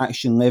animals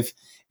actually live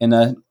in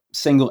a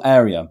single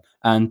area,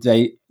 and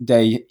they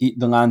eat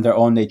the land they're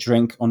on, they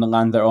drink on the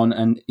land they're on,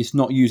 and it's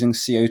not using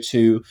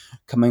CO2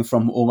 coming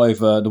from all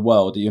over the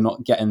world. You're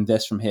not getting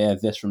this from here,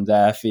 this from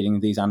there, feeding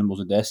these animals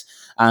with this,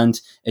 and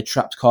it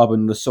traps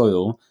carbon in the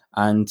soil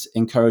and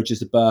encourages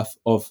the birth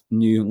of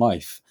new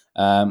life,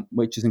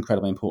 which is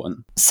incredibly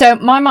important. So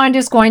my mind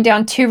is going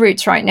down two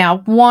routes right now.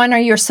 One are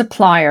your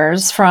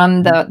suppliers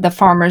from the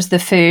farmers, the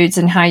foods,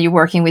 and how you're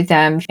working with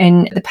them.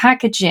 And the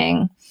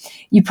packaging,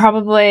 you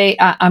probably,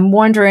 I'm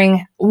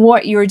wondering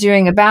what you're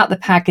doing about the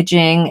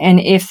packaging, and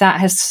if that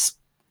has,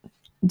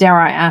 dare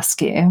I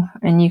ask you,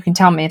 and you can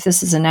tell me if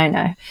this is a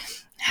no-no,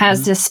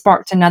 has this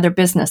sparked another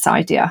business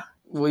idea?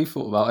 We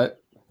thought about it.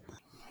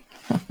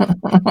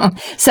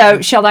 So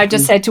shall I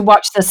just say to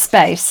watch this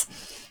space?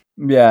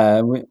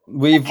 Yeah,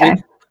 we've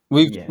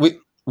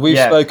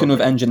spoken with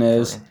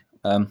engineers.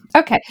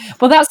 Okay,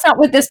 well, that's not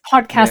what this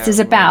podcast is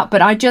about,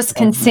 but I just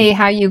can see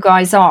how you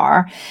guys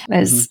are.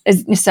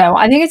 So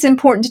I think it's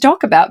important to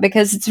talk about,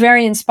 because it's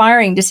very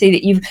inspiring to see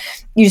that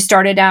you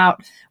started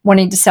out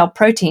wanting to sell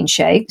protein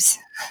shakes,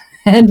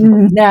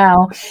 and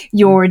now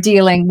you're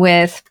dealing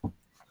with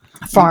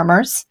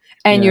farmers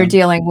and you're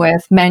dealing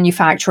with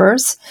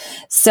manufacturers.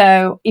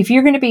 So if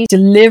you're going to be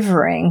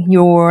delivering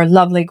your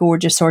lovely,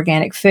 gorgeous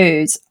organic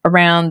foods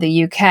around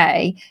the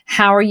UK,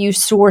 how are you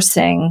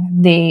sourcing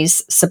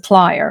these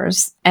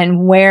suppliers,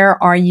 and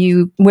where are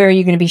you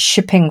going to be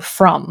shipping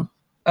from?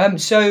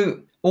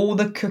 So all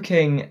the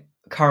cooking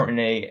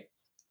currently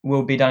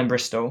will be done in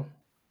Bristol.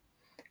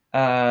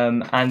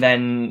 And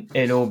then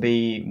it'll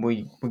be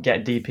we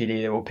get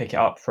DPD that will pick it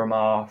up from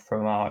our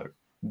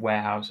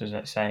warehouses,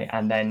 let's say,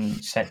 and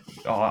then send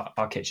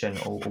our kitchen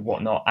or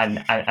whatnot,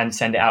 and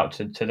send it out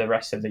to the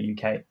rest of the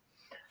UK.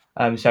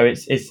 So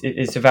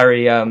it's a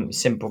very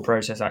simple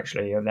process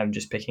actually of them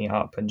just picking it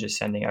up and just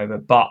sending it over.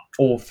 But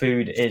all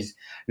food is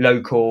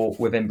local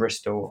within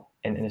Bristol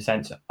in a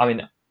sense. I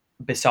mean,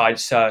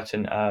 besides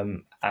certain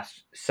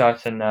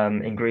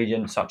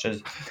ingredients such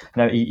as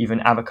even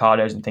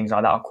avocados and things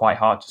like that are quite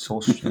hard to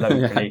source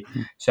locally.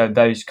 So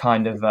those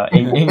kind of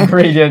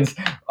ingredients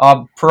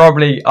are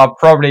probably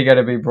going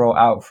to be brought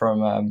out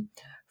from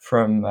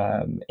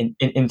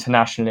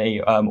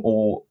internationally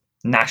or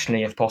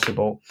nationally if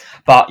possible.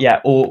 But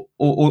yeah, all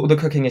the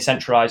cooking is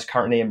centralized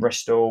currently in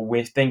Bristol.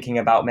 We're thinking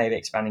about maybe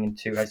expanding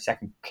into a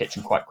second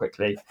kitchen quite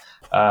quickly,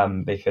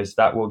 because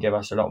that will give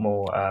us a lot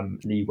more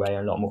leeway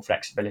and a lot more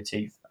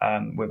flexibility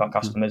with our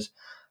customers.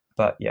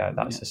 But yeah,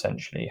 that's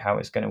essentially how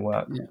it's going to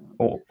work.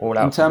 All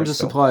out. In terms of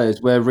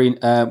suppliers, we're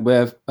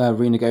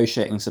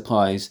renegotiating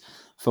supplies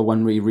for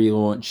when we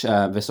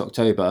relaunch this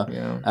October.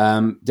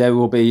 There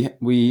will be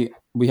we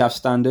have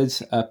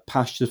standards.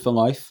 Pasture for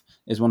Life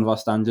is one of our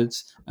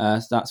standards.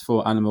 So that's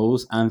for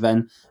animals, and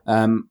then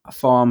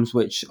farms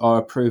which are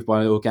approved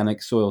by the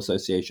Organic Soil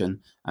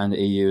Association and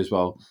the EU as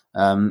well.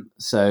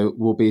 So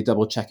we'll be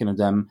double checking of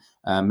them,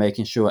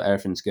 making sure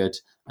everything's good,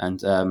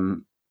 and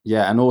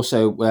and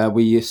also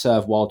we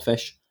serve wild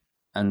fish,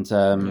 and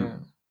so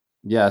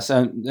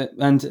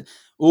and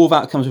all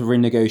that comes with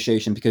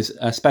renegotiation, because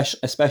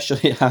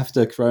especially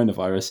after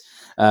coronavirus,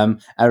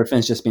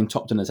 everything's just been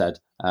topped on its head.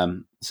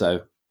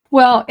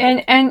 Well,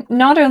 and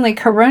not only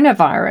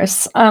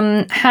coronavirus,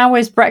 how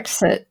is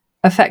Brexit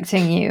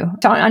affecting you?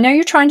 So I know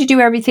you're trying to do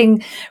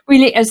everything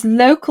really as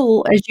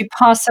local as you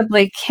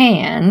possibly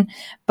can,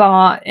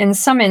 but in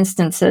some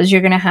instances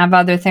you're going to have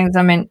other things.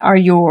 I mean,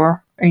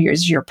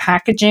 is your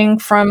packaging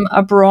from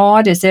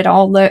abroad? Is it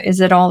all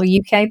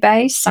UK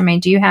based? I mean,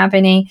 do you have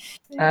any?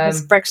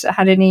 Has Brexit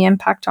had any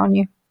impact on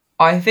you?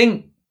 I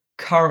think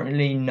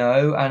currently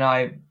no, and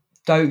I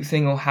don't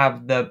think it'll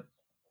have the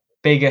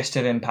biggest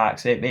of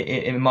impacts.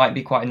 It might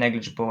be quite a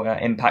negligible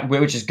impact,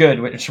 which is good,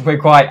 which we're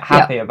quite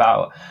happy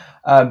about.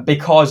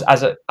 Because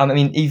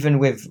even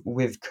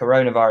with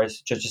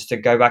coronavirus, just to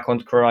go back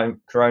onto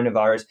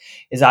coronavirus,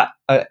 is that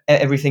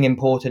everything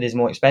imported is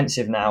more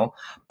expensive now,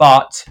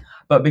 but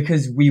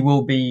because we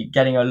will be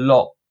getting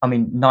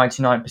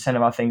 99%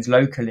 of our things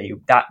locally,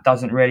 that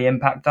doesn't really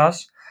impact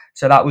us.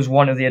 So that was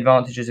one of the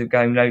advantages of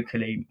going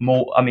locally.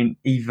 More,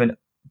 even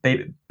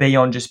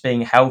beyond just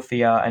being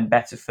healthier and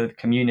better for the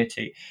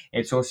community,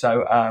 it's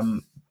also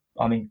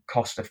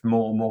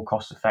more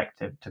cost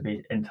effective, to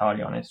be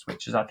entirely honest,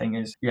 which is I think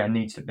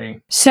needs to be.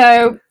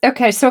 So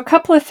a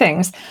couple of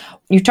things.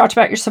 You talked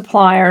about your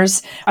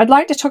suppliers. I'd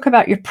like to talk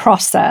about your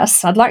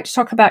process. I'd like to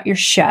talk about your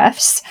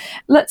chefs.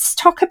 Let's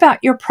talk about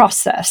your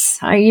process.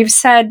 You've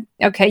said,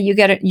 okay,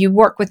 you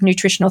work with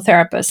nutritional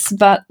therapists,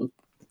 but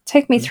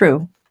take me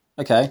through.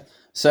 Okay.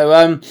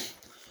 So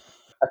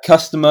a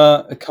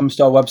customer comes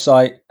to our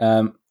website,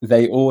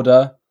 they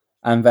order,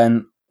 and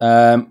then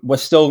we're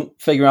still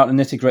figuring out the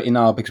nitty-gritty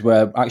now, because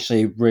we're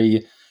actually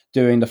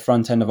redoing the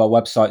front end of our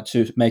website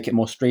to make it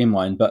more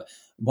streamlined. But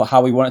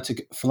how we want it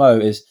to flow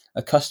is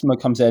a customer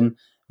comes in,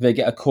 they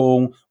get a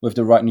call with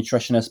the right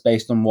nutritionist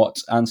based on what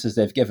answers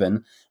they've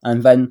given,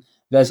 and then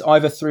there's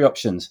either three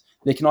options.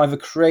 They can either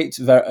create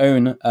their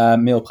own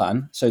meal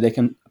plan, so they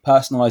can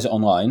personalize it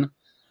online.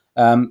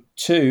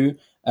 Two,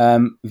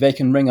 they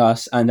can ring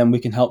us and then we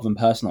can help them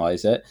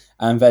personalize it.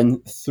 And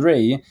then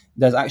three,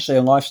 there's actually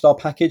a lifestyle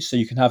package, so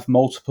you can have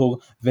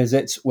multiple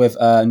visits with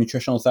a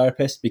nutritional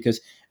therapist, because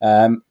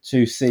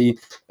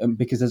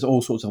because there's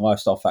all sorts of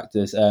lifestyle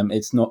factors.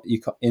 It's not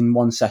in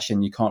one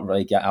session you can't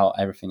really get out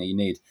everything that you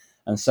need.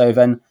 And so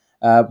then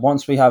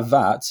once we have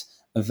that,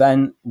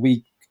 then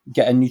we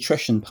get a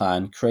nutrition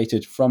plan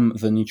created from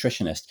the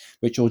nutritionist,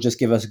 which will just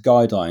give us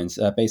guidelines,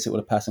 basically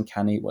what a person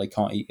can eat, what they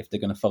can't eat, if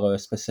they're going to follow a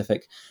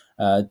specific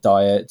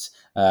diet.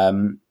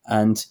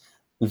 And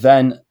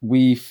then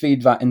we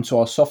feed that into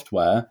our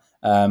software.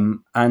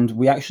 And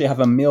we actually have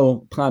a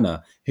meal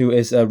planner who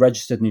is a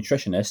registered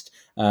nutritionist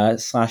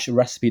 /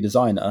 recipe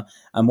designer.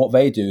 And what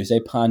they do is they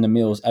plan the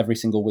meals every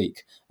single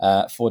week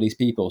for these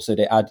people. So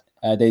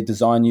they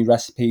design new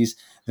recipes,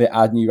 they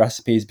add new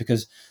recipes,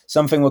 because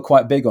something we're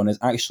quite big on is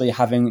actually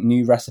having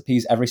new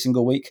recipes every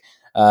single week,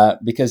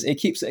 because it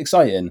keeps it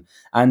exciting.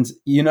 And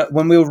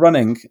when we were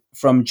running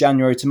from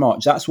January to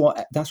March, that's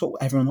what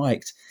everyone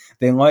liked.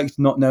 They liked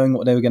not knowing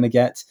what they were going to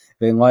get.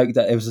 They liked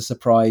that it was a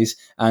surprise,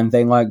 and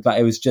they liked that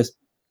it was just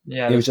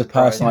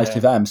personalized to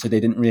them, so they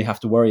didn't really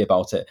have to worry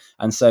about it.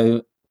 And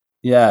so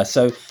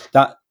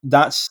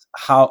that's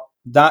how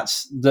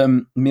that's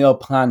the meal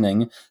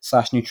planning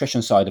 /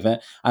 nutrition side of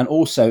it. And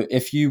also,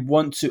 if you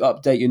want to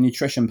update your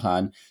nutrition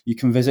plan, you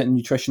can visit a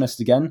nutritionist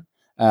again.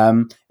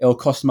 It'll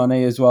cost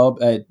money as well.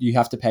 You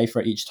have to pay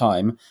for it each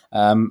time.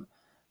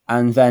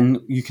 And then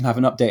you can have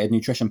an updated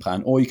nutrition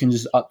plan, or you can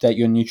just update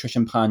your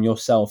nutrition plan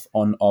yourself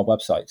on our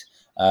website.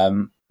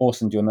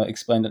 Orson, do you want to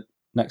explain the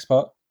next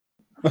part?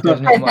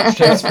 There's not much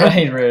to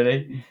explain,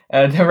 really.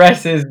 The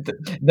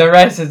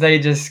rest is they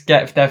just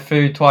get their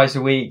food twice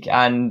a week,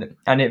 and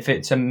if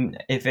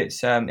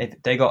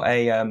they got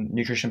a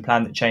nutrition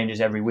plan that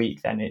changes every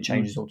week, then it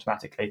changes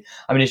automatically.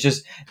 I mean, it's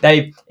just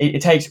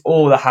it takes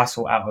all the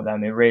hassle out of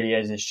them. It really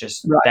is. It's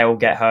just they will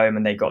get home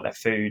and they got their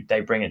food. They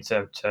bring it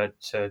to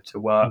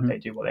work. They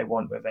do what they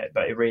want with it,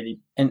 but it really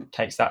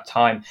takes that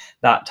time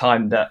that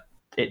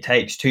it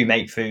takes to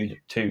make food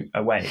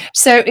away.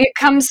 So it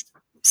comes.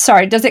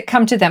 Sorry, does it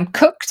come to them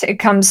cooked? It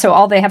comes, so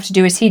all they have to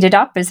do is heat it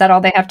up? Is that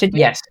all they have to do?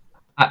 Yes,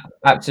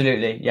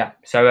 absolutely, yeah.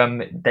 So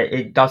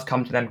it does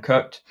come to them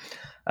cooked.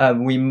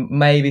 We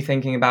may be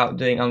thinking about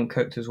doing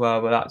uncooked as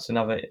well, but that's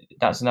another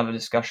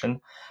discussion.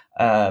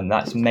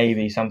 That's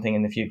maybe something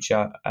in the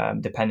future,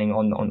 depending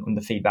on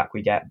the feedback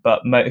we get.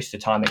 But most of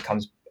the time, it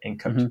comes in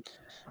cooked.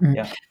 Mm-hmm.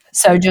 Yeah.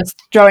 So just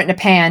throw it in a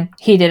pan,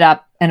 heat it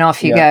up, and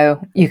off you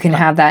go. You can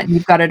have that.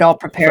 You've got it all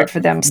prepared for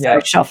them. So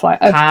shelf life.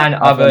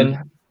 Okay.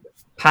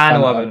 Pan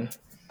or oven.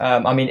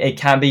 I mean, it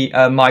can be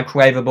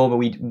microwavable, but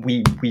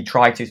we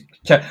try to.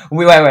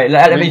 Wait.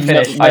 Let me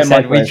finish. I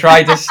said we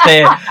try to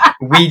steer.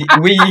 We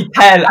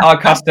tell our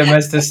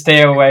customers to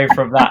steer away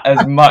from that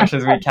as much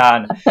as we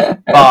can,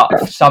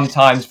 but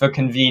sometimes for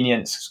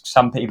convenience,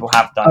 some people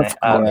have done it.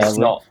 It's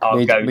not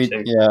our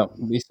go-to.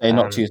 We say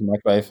not to use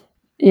microwave.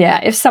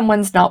 Yeah, if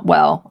someone's not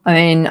well. I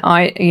mean,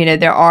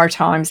 there are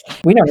times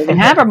we don't even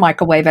have a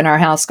microwave in our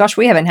house. Gosh,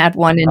 we haven't had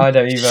one in I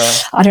don't either.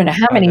 I don't know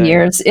how many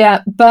years.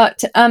 Yeah,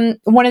 but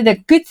one of the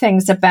good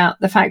things about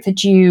the fact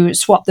that you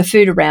swap the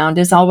food around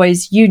is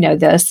always,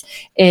 this,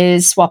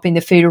 is swapping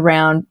the food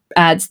around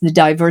adds the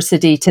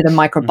diversity to the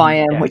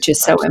microbiome, which is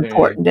so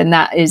important, and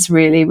that is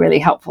really, really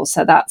helpful.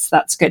 So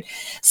that's good.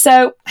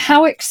 So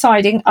how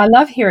exciting! I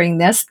love hearing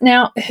this.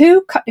 Now,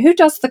 who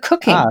does the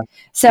cooking?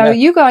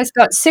 You guys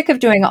got sick of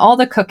doing all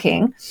the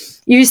cooking.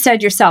 You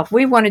said yourself,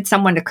 we wanted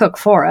someone to cook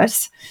for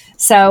us.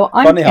 So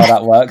funny how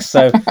that works.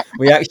 So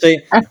we actually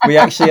we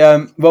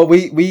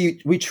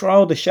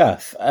trialed a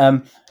chef,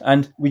 and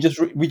we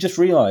just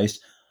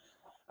realized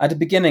at the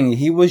beginning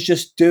he was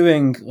just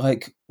doing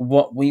like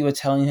what we were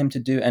telling him to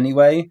do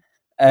anyway,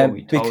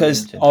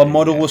 because our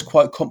model was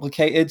quite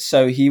complicated.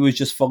 So he was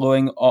just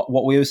following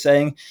what we were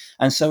saying,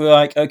 and so we're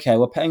like, okay,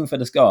 we're paying for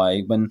this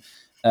guy when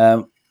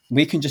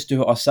we can just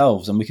do it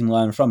ourselves and we can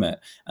learn from it.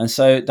 And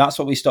so that's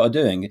what we started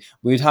doing.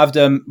 We'd have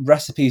the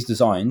recipes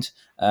designed,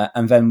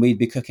 and then we'd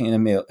be cooking in a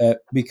meal,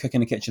 be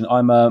cooking in the kitchen.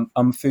 I'm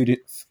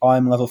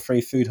level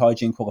 3 food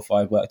hygiene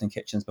qualified, worked in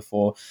kitchens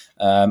before,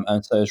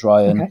 and so is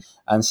Ryan. Okay.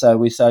 And so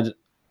we said,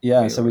 we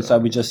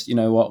just,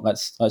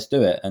 let's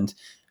do it. And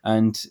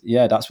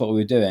that's what we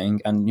were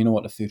doing. And you know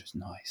what? The food was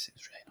nice. It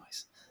was really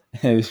nice.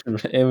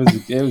 It was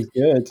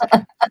good.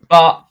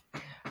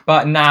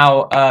 But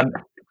now,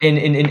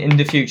 in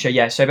the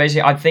future, so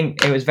basically I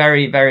think it was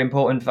very, very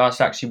important for us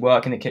to actually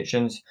work in the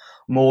kitchens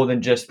more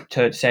than just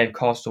to save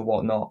cost or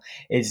whatnot,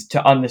 is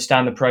to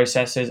understand the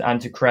processes and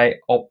to create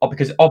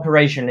because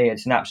operationally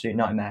it's an absolute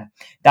nightmare.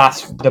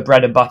 That's the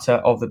bread and butter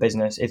of the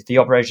business. If the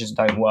operations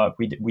don't work,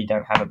 we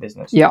don't have a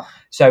business.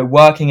 So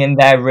working in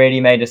there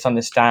really made us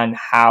understand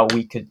how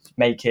we could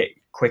make it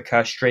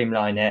quicker,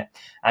 streamline it,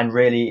 and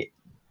really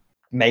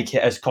make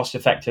it as cost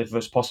effective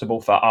as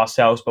possible for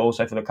ourselves, but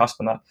also for the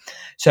customer.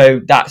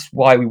 So that's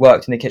why we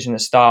worked in the kitchen at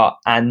the start.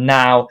 And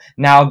now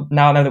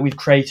that we've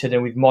created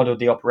and we've modeled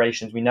the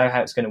operations, we know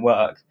how it's going to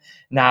work.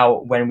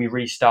 Now, when we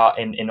restart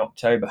in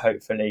October,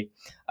 hopefully,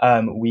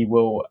 we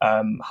will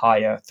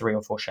hire 3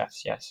 or 4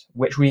 chefs,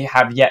 which we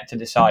have yet to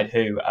decide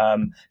who,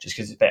 just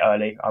because it's a bit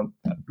early.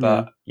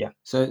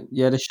 So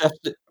the chef.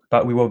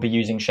 But we will be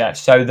using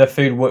chefs, so the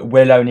food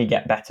will only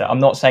get better. I'm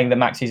not saying that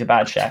Maxie's a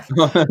bad chef,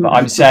 but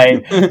I'm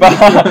saying, but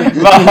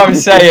I'm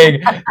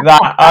saying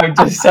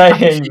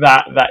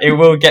that it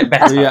will get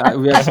better.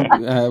 We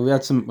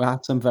had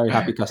some very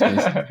happy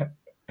customers.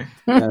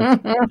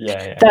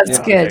 That's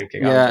good.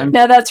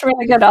 No, that's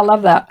really good. I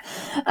love that.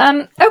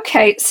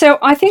 Okay, so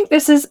I think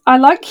I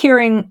like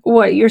hearing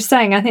what you're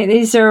saying. I think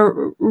these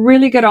are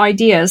really good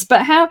ideas.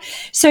 But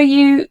so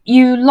you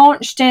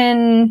launched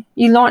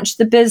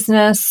the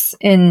business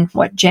in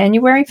what,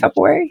 January,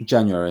 February?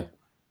 January.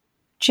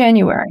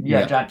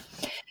 Yeah.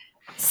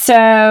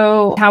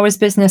 So how is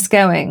business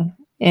going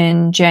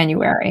in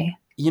January?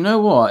 You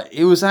know what?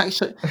 It's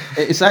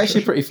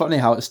actually pretty funny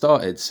how it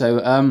started.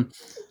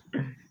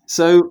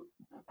 So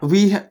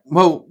we had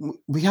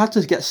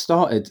to get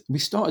started. We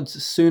started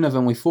sooner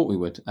than we thought we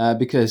would,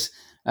 because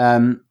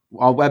our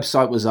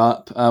website was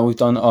up. We've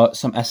done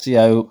some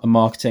SEO and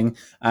marketing,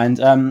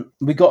 and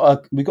we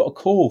got a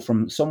call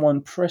from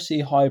someone pretty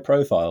high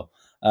profile,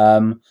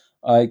 so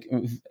a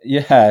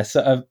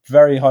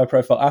very high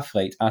profile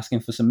athlete asking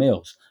for some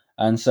meals.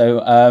 And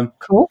so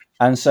Cool.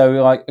 and so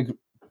we're like,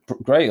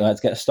 great,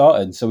 let's get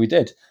started. So we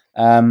did.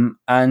 And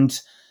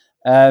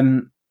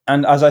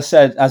as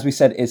we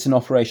said, it's an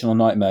operational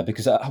nightmare,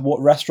 because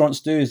what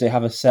restaurants do is they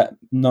have a set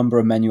number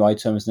of menu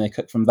items and they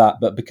cook from that.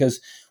 But because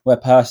we're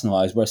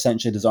personalized, we're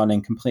essentially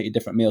designing completely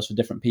different meals for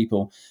different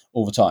people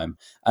all the time.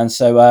 And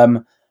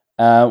so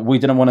we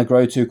didn't want to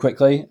grow too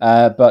quickly,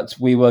 but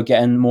we were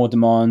getting more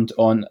demand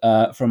on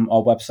from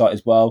our website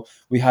as well.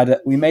 We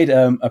made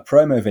a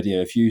promo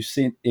video. If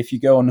you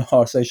go on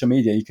our social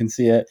media, you can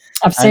see it.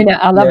 I've seen it.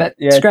 I love it.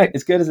 Yeah, it's great.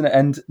 It's good, isn't it?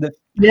 And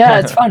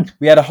it's fun.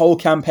 we had a whole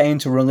campaign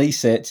to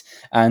release it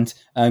and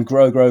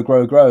grow.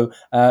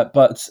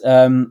 But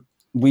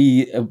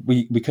we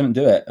couldn't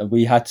do it.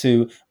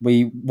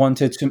 We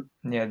wanted to.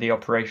 Yeah, the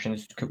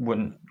operations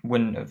wouldn't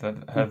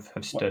have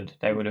stood.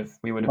 We would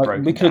have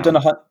broken. We could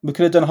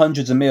have done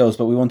hundreds of meals,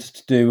 but we wanted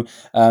to do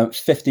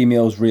 50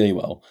 meals really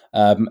well,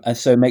 and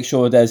so make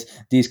sure there's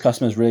these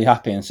customers really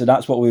happy. And so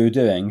that's what we were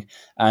doing.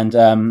 And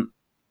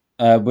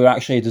we were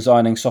actually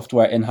designing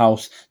software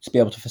in-house to be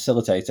able to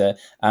facilitate it.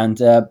 And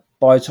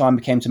by the time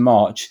it came to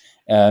March,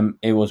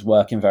 it was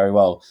working very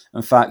well.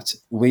 In fact,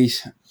 we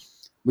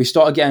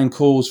started getting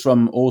calls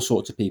from all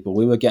sorts of people.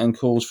 We were getting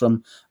calls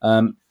from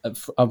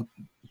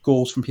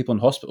people in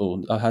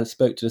hospital. I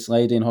spoke to this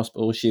lady in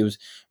hospital. She was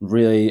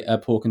really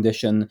poor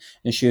condition,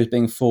 and she was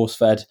being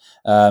force-fed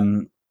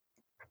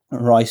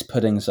rice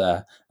puddings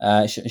there.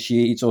 She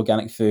eats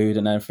organic food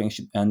and everything,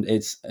 and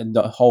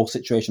the whole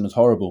situation was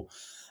horrible.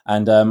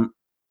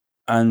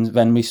 And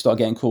then we start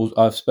getting calls.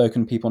 I've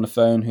spoken to people on the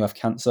phone who have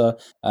cancer.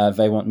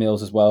 They want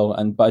meals as well.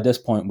 And by this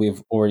point,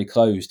 we've already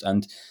closed.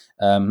 And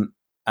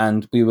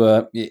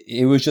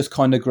it was just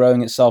kind of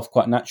growing itself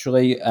quite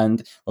naturally,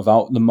 and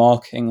without the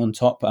marketing on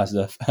top as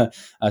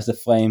the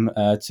flame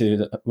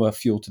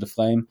fuel to the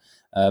flame.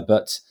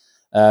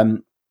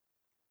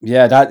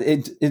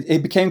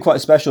 It became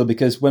quite special,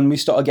 because when we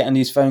started getting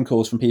these phone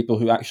calls from people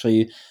who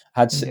actually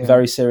had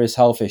very serious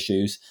health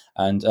issues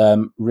and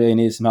really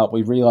needed some help,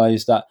 we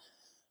realized that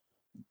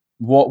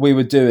what we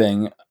were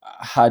doing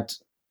had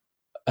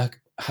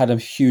a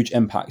huge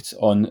impact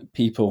on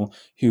people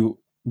who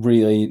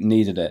really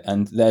needed it.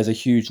 And there's a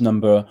huge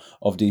number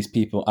of these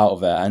people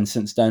out there. And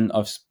since then,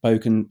 I've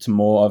spoken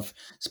to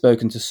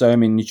so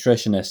many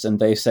nutritionists, and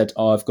they said,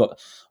 "Oh, I've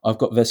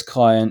got this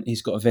client.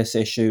 He's got this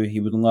issue. He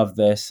would love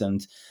this."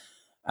 And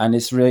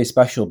it's really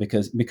special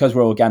because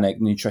we're organic,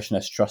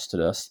 nutritionists trusted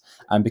us,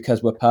 and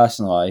because we're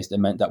personalized, it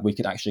meant that we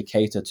could actually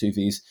cater to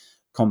these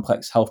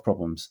complex health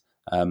problems.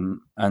 And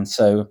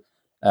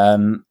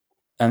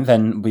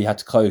then we had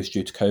to close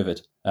due to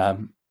COVID.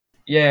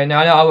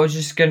 I was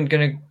just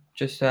gonna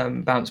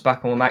bounce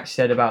back on what Max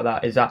said about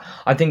that. Is that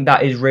I think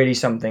that is really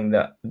something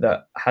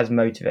that has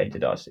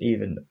motivated us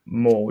even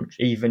more,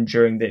 even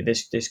during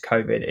this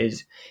COVID.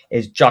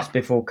 Is just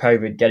before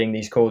COVID, getting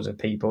these calls of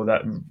people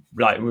that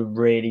like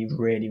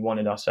really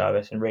wanted our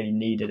service and really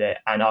needed it,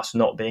 and us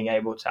not being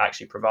able to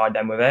actually provide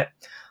them with it.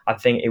 I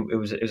think it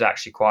was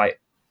actually quite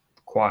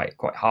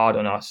hard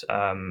on us,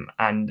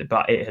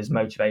 but it has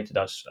motivated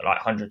us like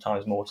 100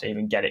 times more to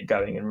even get it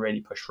going and really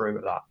push through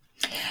with that.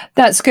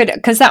 That's good,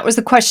 because that was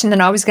the question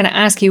that I was going to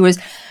ask you was,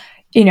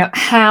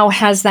 how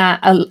has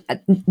that,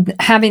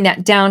 having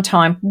that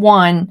downtime,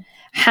 one,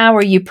 how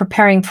are you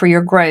preparing for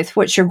your growth?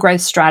 What's your growth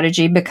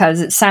strategy?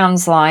 Because it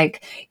sounds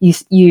like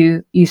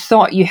you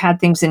thought you had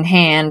things in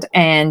hand,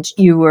 and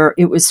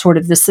it was sort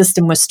of the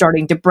system was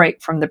starting to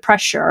break from the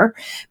pressure.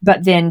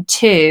 But then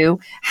two,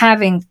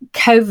 having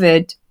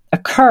COVID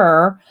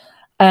occur,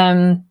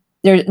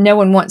 no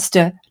one wants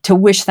to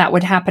wish that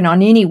would happen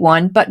on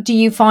anyone, but do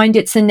you find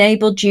it's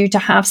enabled you to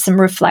have some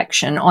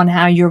reflection on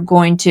how you're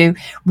going to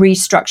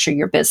restructure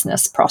your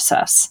business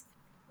process?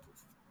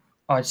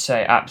 I'd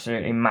say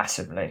absolutely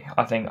massively.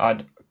 I think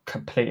I'd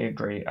completely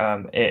agree.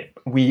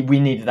 We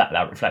needed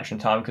that reflection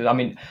time, because I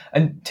mean,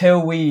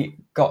 until we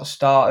got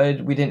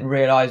started, we didn't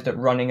realize that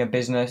running a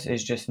business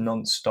is just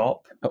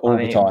non-stop. All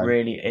the time. It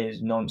really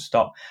is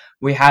non-stop.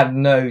 We had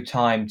no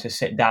time to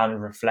sit down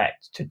and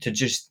reflect, to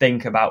just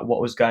think about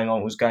what was going on,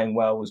 what was going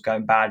well, what was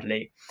going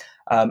badly.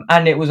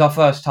 And it was our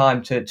first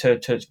time to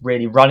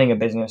really running a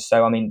business.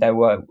 So, I mean,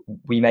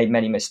 we made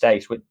many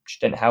mistakes, which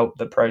didn't help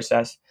the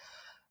process.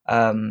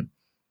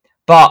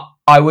 But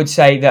I would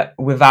say that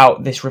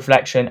without this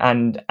reflection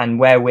and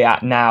where we're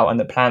at now and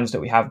the plans that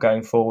we have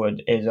going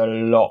forward is a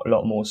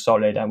lot more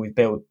solid, and we've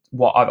built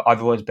what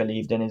I've always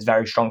believed in is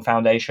very strong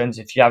foundations.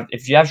 If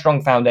you have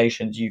strong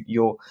foundations,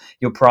 you're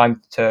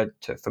primed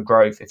for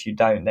growth. If you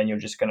don't, then you're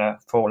just going to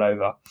fall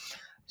over.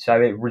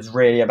 So it was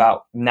really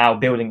about now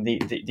building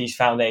these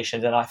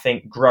foundations, and I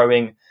think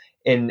growing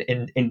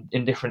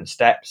in different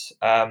steps,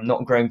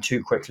 not growing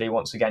too quickly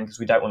once again, because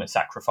we don't want to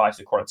sacrifice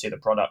the quality of the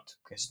product,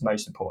 because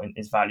most important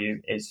is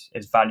value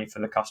for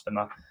the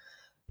customer.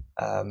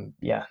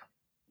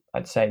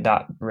 I'd say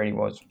that really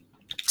was.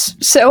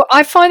 So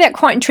I find that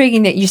quite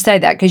intriguing that you say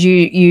that, because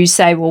you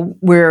say, well,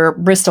 we're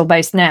Bristol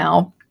based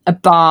now,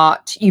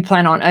 but you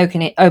plan on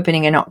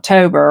opening in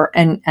October,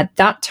 and at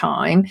that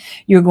time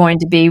you're going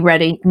to be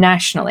ready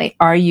nationally.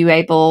 Are you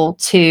able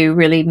to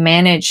really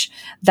manage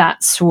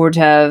that sort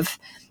of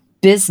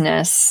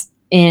business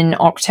in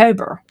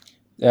October?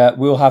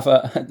 We'll have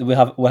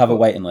a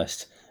waiting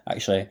list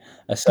actually.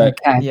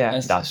 Okay.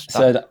 That's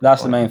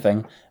the main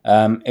thing.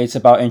 It's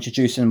about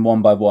introducing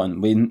one by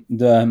one. We're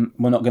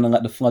not going to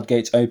let the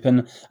floodgates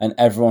open and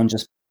everyone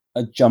just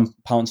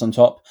pounce on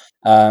top,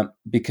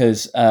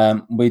 because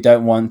we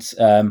don't want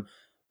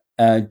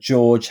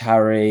George,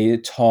 Harry,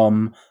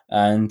 Tom,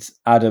 and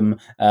Adam,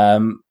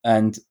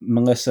 and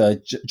Melissa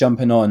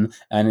jumping on,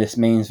 and this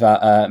means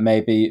that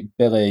maybe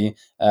Billy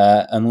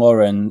and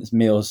Lauren's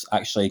meals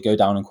actually go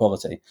down in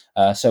quality.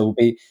 So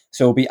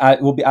we'll be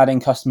adding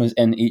customers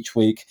in each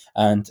week,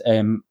 and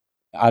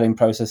adding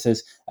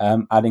processes,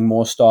 adding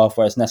more staff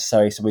where it's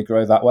necessary, so we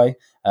grow that way.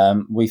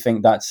 We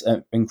think that's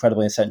an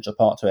incredibly essential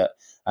part to it.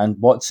 And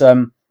what's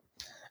and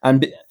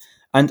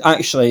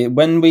actually,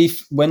 when we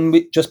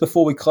just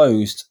before we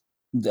closed,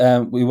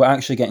 we were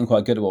actually getting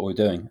quite good at what we were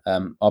doing.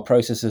 Our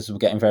processes were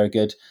getting very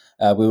good.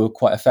 We were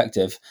quite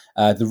effective.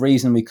 The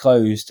reason we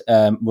closed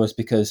was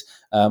because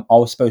I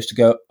was supposed to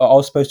go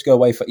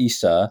away for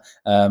Easter.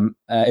 It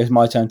was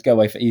my turn to go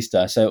away for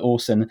Easter. So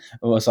Orson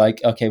was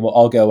like, "Okay, well,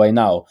 I'll go away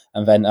now."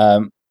 And then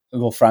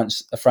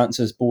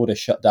France's border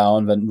shut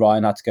down. Then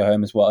Ryan had to go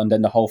home as well. And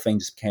then the whole thing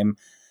just became.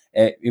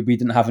 We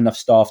didn't have enough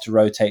staff to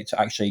rotate to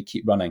actually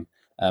keep running.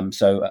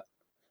 So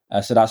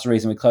that's the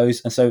reason we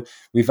closed. And so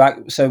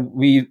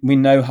we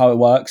know how it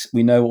works.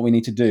 We know what we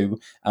need to do,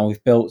 and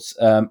we've built.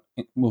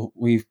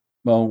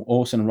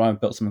 Orson and Ryan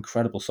built some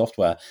incredible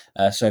software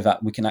so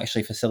that we can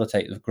actually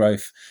facilitate the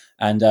growth.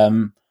 And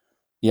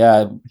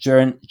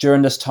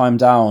during this time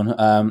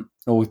down,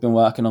 we've been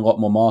working a lot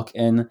more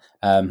marketing.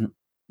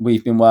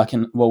 We've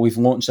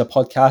launched a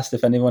podcast.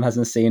 If anyone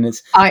hasn't seen it,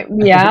 I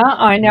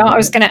know. I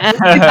was going to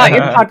ask you about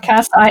your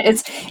podcast.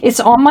 It's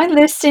on my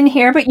list in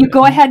here, but you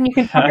go ahead and you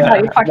can talk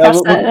about your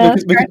podcast.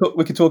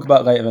 We can talk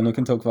about it later. Then we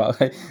can talk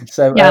about it.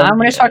 So I'm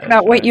going to talk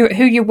about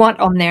who you want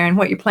on there and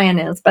what your plan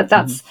is. But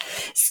that's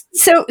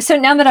so.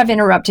 Now that I've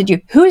interrupted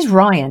you, who is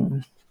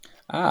Ryan?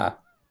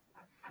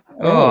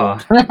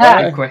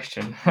 Good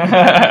question.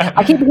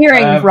 I keep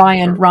hearing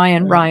Ryan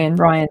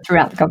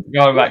throughout the company.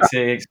 Going back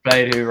to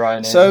explain who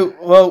Ryan is.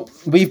 So,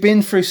 we've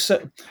been through.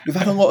 We've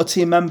had a lot of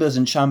team members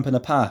in Champ in the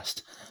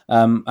past,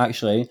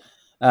 actually,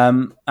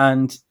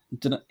 and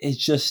it's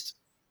just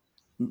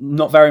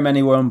not very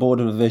many were on board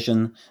with a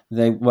vision.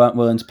 They weren't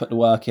willing to put the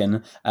work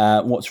in.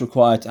 What's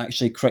required to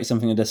actually create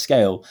something at a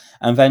scale.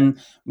 And then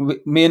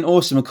me and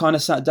Orson were kind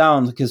of sat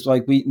down because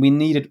we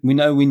needed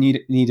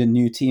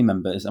new team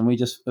members, and we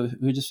just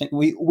think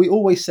we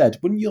always said,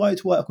 wouldn't you like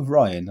to work with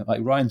Ryan?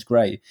 Like, Ryan's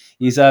great.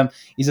 He's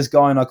this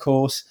guy in our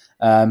course.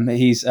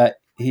 He's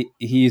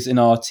in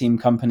our team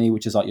company,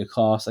 which is like your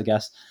class, I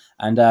guess.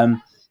 And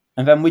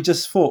then we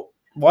just thought,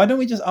 why don't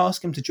we just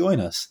ask him to join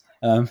us?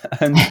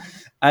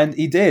 And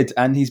he did,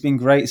 and he's been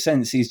great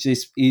since. He's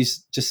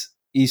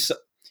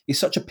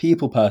such a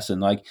people person.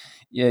 Like,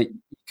 yeah,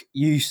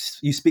 you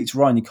speak to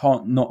Ryan, you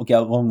can't not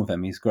get along with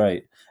him. He's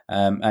great,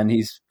 and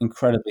he's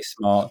incredibly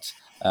smart.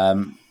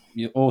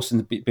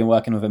 Orson's been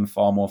working with him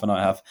far more than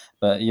I have,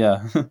 but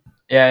yeah.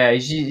 Yeah,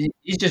 he's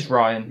just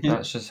Ryan.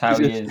 That's just how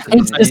he is.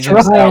 He's just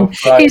Ryan.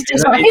 He's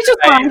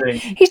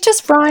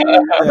just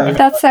Ryan.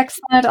 That's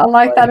excellent. I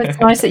like that. It's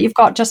nice that you've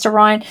got just a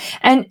Ryan.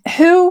 And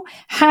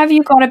have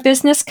you got a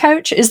business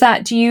coach?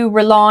 Do you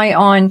rely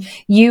on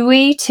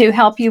UE to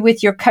help you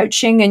with your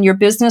coaching and your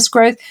business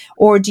growth?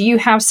 Or do you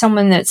have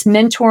someone that's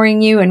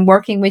mentoring you and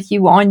working with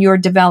you on your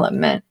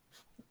development?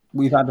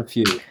 We've had a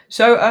few.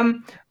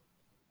 So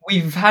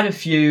we've had a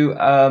few,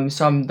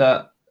 some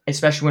that,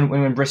 especially when we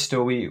were in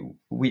Bristol,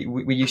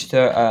 we used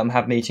to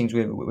have meetings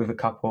with a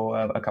couple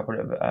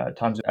of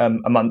times a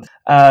month,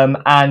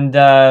 and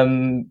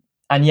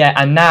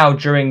now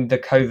during the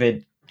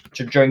COVID,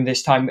 during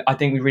this time, I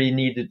think we really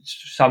needed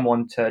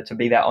someone to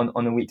be there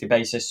on a weekly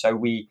basis. So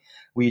we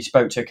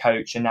spoke to a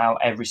coach, and now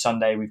every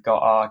Sunday we've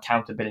got our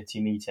accountability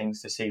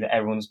meetings to see that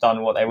everyone's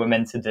done what they were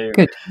meant to do.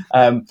 Good.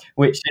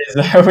 Which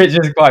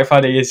is quite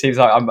funny. It seems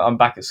like I'm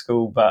back at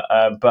school, but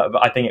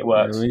I think it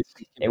works.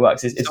 It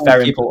works. It's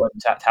very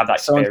important to have that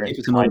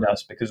experience behind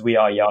us because we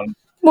are young.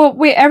 Well,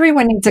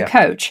 everyone needs a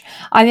coach.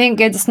 I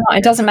think it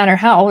doesn't matter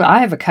how old I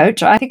have a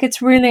coach. I think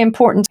it's really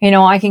important.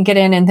 I can get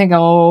in and think,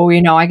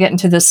 I get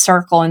into this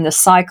circle and this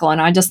cycle, and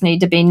I just need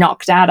to be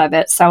knocked out of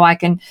it so I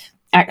can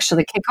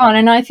actually kick on.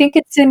 And I think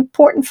it's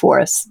important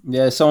for us.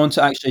 Yeah, someone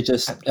to actually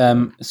just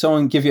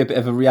someone give you a bit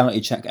of a reality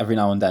check every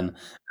now and then.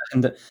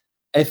 And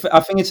I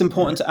think it's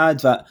important to add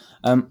that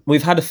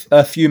we've had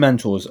a few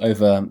mentors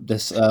over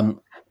this.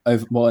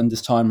 In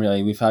this time,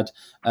 really, we've had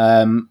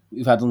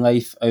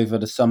Leif over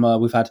the summer.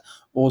 We've had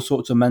all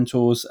sorts of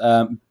mentors,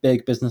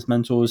 big business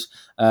mentors,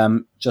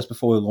 just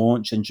before we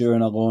launch and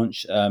during our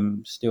launch.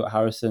 Stuart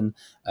Harrison,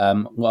 a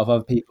lot of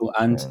other people,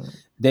 and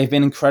they've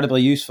been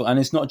incredibly useful. And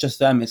it's not just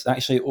them; it's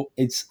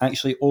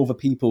actually all the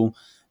people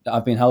that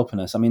have been helping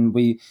us. I mean,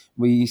 we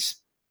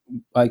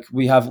like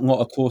we have a lot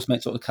of course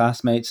mates, sort of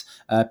classmates,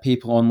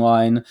 people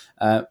online,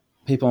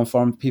 people on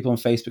forum, people on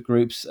Facebook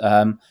groups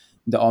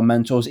that are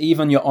mentors.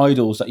 Even your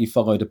idols that you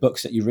follow, the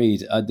books that you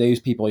read, those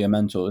people are your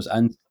mentors.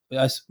 And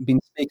I've been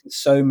speaking to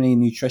so many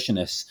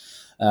nutritionists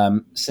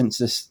since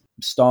this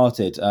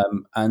started,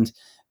 and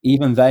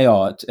even they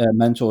are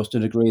mentors to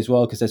a degree as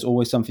well, because there's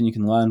always something you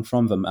can learn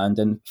from them and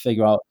then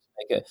figure out to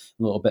make it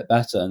a little bit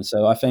better. And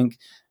so I think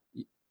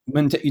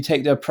when you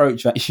take the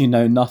approach that you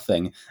know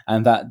nothing,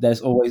 and that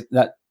there's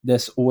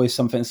always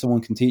something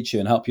someone can teach you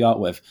and help you out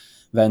with,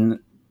 then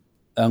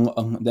a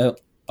lot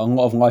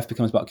of life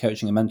becomes about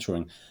coaching and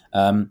mentoring.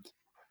 And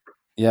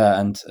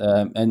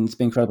it's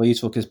been incredibly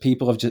useful because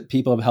people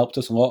have helped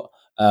us a lot,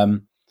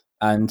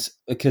 and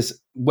because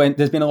when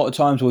there's been a lot of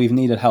times where we've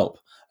needed help,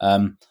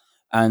 and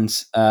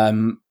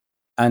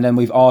then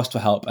we've asked for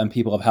help and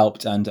people have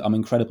helped, and I'm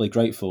incredibly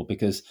grateful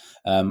because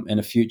in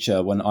the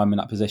future when I'm in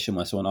that position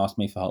where someone asks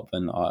me for help,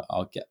 then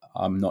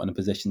I'm not in a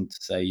position to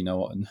say, you know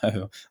what,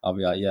 no, I'll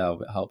be like, yeah,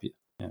 I'll help you.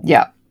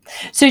 Yeah.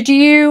 So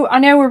I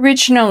know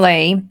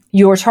originally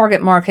your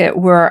target market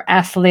were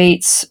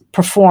athletes,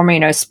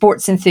 performing,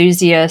 sports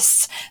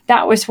enthusiasts.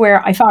 That was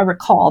where, if I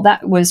recall,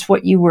 that was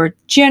what who you were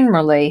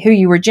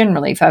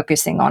generally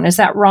focusing on. Is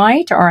that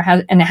right?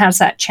 Has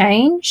that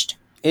changed?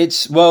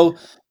 It's,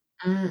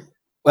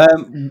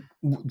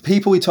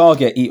 people we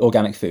target eat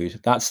organic food.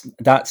 That's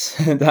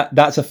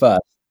a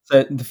first.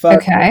 So the first,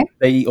 okay.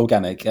 They eat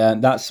organic.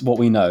 That's what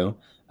we know.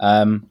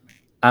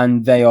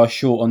 And they are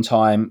short on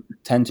time,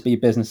 tend to be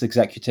business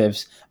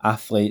executives,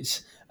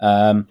 athletes,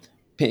 and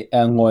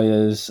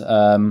lawyers,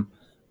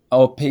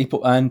 or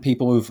people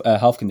with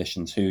health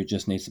conditions who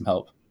just need some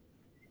help.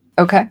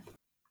 Okay.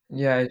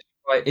 Yeah,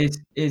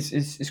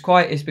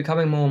 it's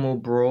becoming more and more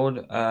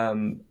broad,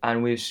 and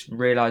we're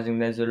realizing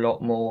there's a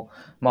lot more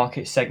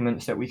market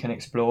segments that we can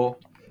explore,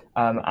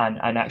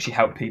 and actually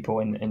help people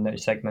in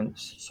those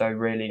segments. So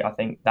really, I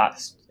think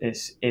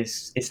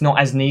it's not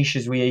as niche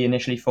as we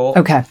initially thought.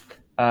 Okay.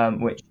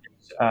 Which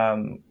is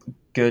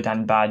good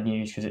and bad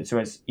news, because it's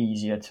always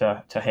easier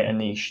to hit a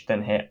niche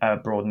than hit a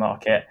broad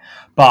market.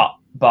 But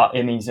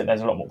it means that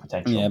there's a lot more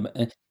potential.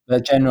 Yeah,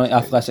 but generally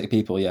athletic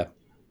people, yeah.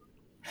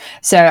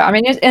 So, I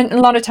mean, and a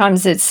lot of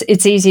times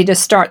it's easy to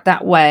start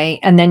that way,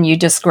 and then you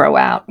just grow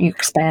out, you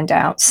expand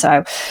out.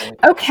 So,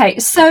 okay,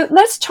 so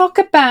let's talk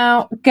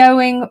about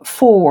going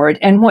forward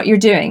and what you're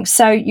doing.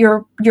 So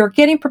you're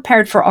getting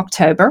prepared for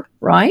October,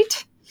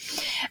 right?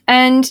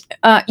 And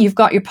you've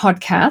got your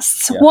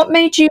podcasts. Yeah. What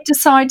made you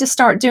decide to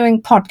start doing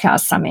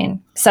podcasts? I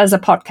mean, as a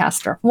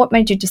podcaster, what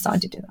made you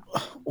decide to do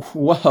that?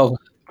 Well,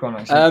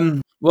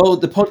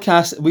 the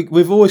podcast,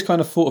 we've always kind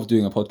of thought of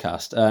doing a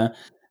podcast.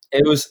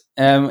 It was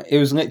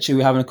literally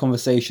we having a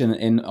conversation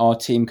in our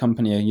team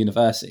company at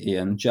university,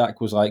 and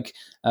Jack was like,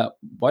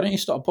 "Why don't you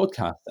start a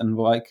podcast?" And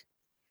we're like,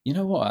 "You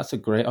know what? That's a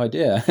great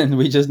idea." And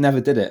we just never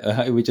did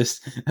it. We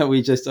just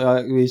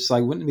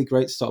like, wouldn't it be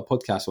great to start a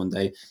podcast one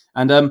day?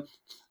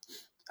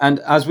 And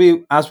as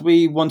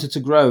we wanted to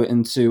grow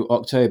into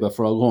October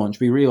for our launch,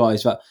 we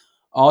realized that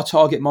our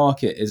target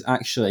market is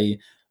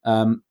actually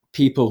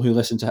people who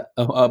listen to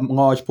a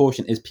large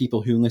portion is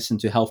people who listen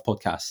to health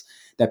podcasts.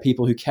 They're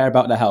people who care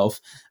about their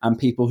health and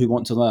people who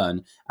want to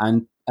learn.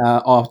 And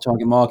our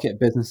target market,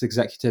 business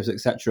executives,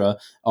 etc.,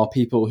 are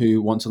people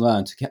who want to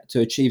learn. To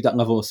achieve that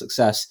level of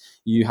success,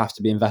 you have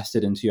to be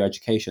invested into your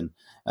education.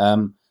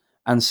 And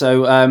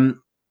so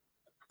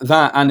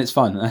that, and it's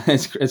fun.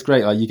 It's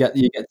great. Like you get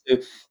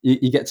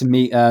to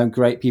meet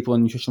great people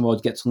in the nutrition world.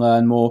 You get to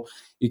learn more.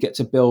 You get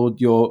to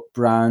build your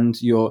brand,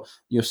 your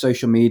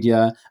social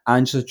media,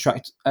 and just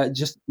attract.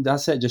 Just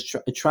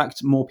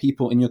attract more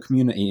people in your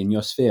community, in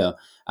your sphere.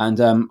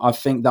 And I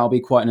think that'll be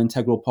quite an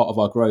integral part of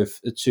our growth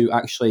to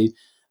actually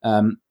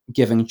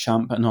giving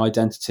Champ an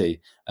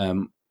identity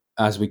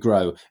as we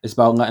grow. It's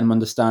about letting them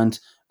understand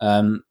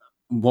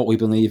what we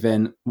believe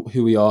in,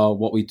 who we are,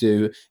 what we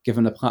do,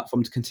 given a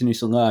platform to continue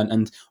to learn,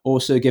 and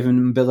also given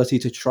them ability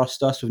to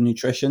trust us with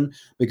nutrition.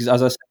 Because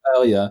as I said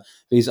earlier,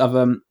 these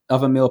other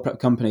meal prep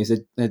companies,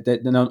 they're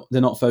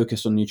not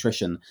focused on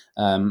nutrition.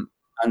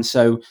 And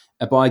so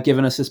by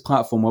giving us this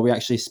platform where we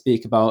actually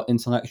speak about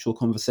intellectual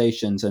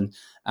conversations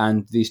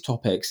and these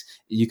topics,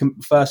 you can,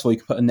 first of all, you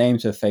can put a name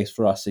to a face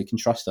for us, so you can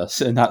trust us.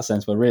 In that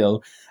sense, we're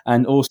real.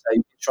 And also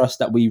you can trust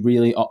that we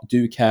really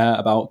do care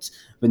about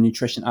the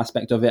nutrition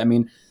aspect of it. I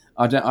mean,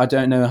 I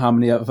don't know how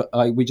many of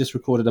we just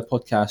recorded a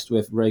podcast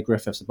with Ray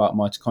Griffiths about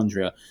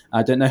mitochondria.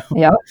 I don't know.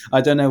 Yeah.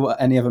 I don't know what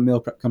any other meal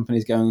prep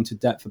companies going into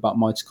depth about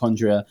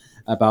mitochondria,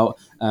 about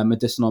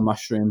medicinal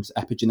mushrooms,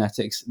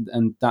 epigenetics,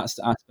 and that's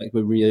the aspect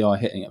we really are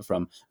hitting it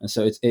from. And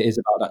so it is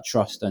about that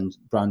trust and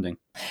branding.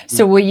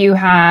 So will you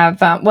have?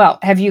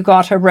 Have you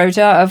got a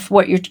rota of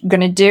what you're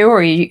going to do,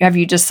 or have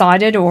you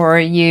decided, or are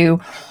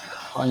you?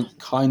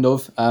 Kind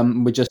of.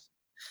 We're just.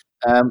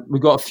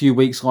 We've got a few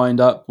weeks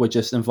lined up. We're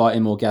just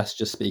inviting more guests,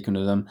 just speaking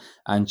to them,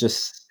 and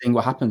just seeing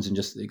what happens, and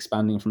just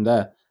expanding from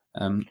there.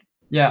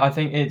 Yeah, I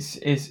think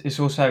it's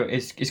also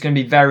going to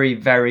be very,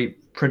 very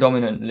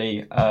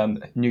predominantly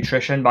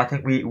nutrition, but I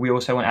think we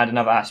also want to add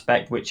another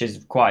aspect, which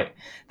is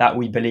that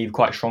we believe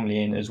quite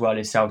strongly in as well,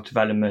 is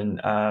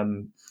self-development,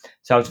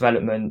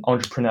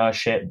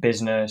 entrepreneurship,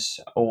 business,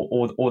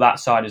 or that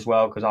side as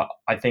well, because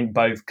I think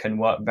both can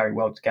work very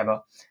well together.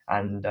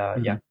 And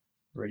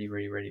really,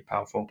 really, really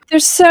powerful.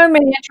 There's so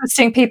many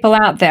interesting people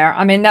out there.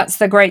 I mean, that's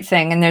the great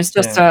thing. And there's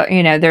just,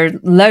 there are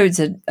loads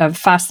of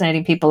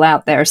fascinating people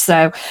out there.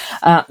 So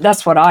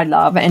that's what I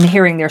love. And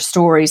hearing their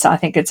stories, I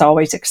think it's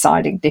always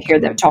exciting to hear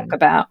them talk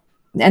about.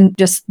 And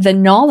just the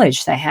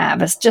knowledge they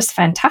have is just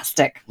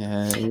fantastic.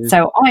 Yeah,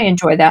 so I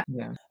enjoy that.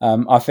 Yeah.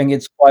 I think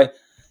it's quite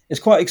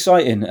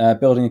exciting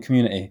building a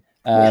community.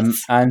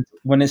 Yes. And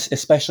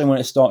especially when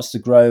it starts to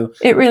grow.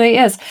 It really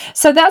is.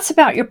 So that's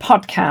about your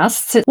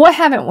podcast. What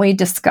haven't we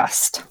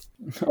discussed?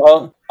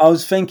 Well, I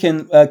was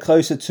thinking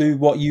closer to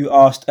what you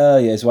asked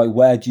earlier, is like,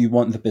 where do you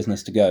want the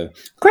business to go?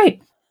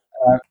 Great.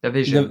 The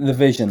vision. The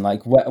vision,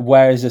 like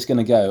where is this going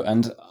to go?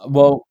 And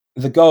well,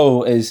 the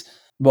goal is,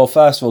 well,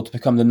 first of all, to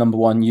become the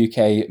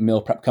 #1 UK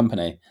meal prep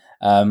company,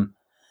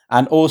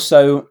 and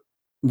also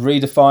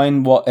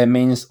redefine what it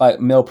means, like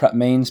meal prep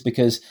means,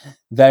 because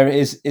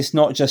it's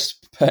not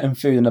just putting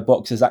food in a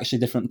box. There's actually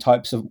different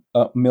types of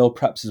meal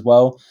preps as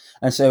well,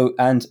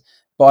 and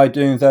by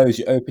doing those,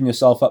 you open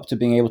yourself up to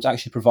being able to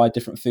actually provide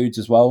different foods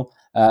as well,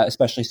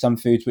 especially some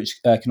foods which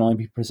can only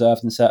be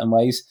preserved in certain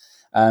ways,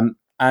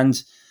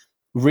 and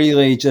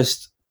really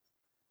just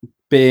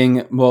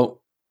being,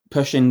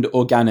 pushing the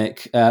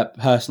organic,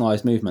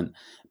 personalized movement,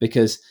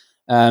 because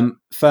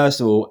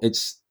first of all,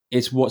 it's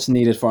what's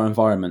needed for our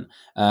environment.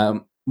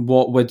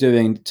 What we're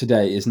doing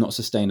today is not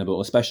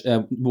sustainable,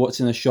 especially what's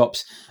in the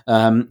shops.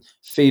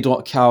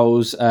 Feedlot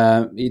cows,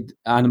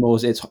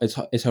 animals,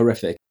 it's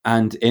horrific,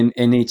 and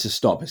it needs to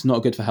stop. It's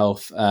not good for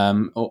health,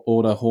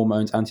 all the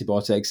hormones,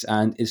 antibiotics,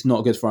 and it's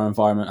not good for our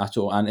environment at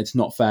all, and it's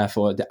not fair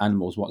for the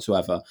animals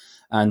whatsoever.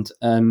 And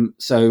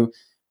so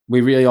we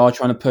really are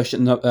trying to push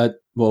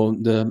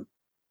the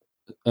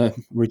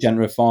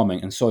regenerative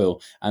farming and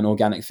soil and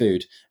organic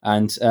food,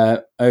 and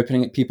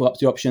opening people up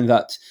to the option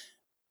that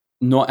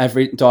not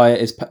every diet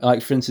is,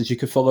 like, for instance, you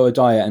could follow a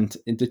diet, and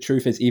the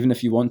truth is, even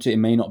if you want to, it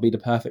may not be the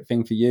perfect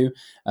thing for you.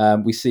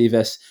 We see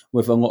this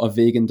with a lot of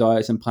vegan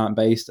diets and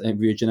plant-based, and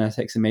with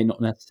genetics, it may not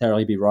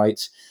necessarily be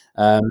right.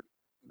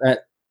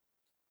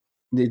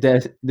 We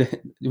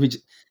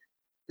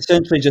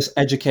essentially just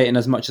educating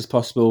as much as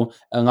possible,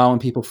 allowing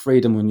people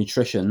freedom with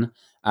nutrition,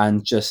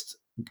 and just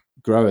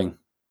growing.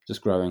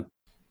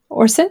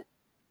 Orson?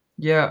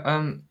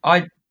 Well,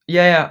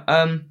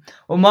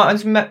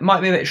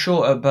 might be a bit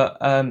shorter, but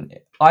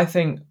I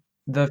think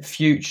the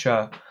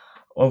future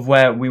of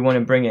where we want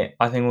to bring it,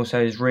 I think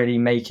also is really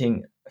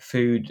making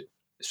food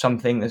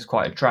something that's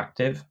quite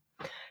attractive.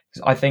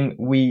 I think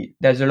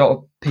there's a lot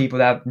of people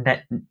that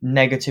have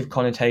negative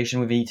connotation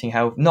with eating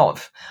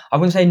health. I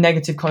wouldn't say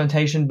negative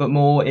connotation, but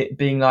more it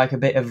being like a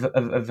bit of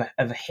a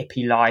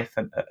hippie life,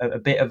 a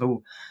bit of a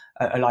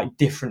like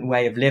different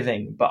way of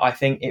living. But I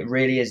think it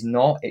really is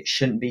not. It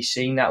shouldn't be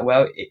seen that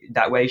way.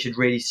 You should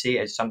really see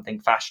it as something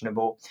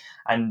fashionable,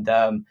 and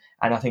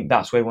I think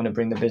that's where we want to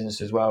bring the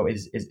business as well.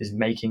 Is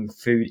making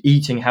food,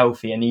 eating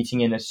healthy, and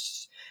eating in a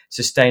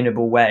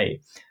sustainable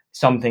way,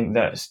 something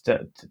that's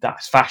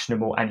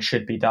fashionable and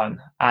should be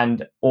done.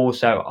 And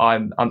also,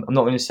 I'm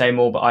not going to say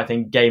more, but I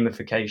think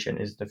gamification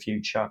is the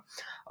future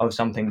of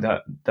something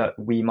that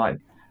we might.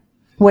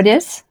 What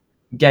is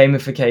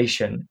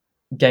gamification?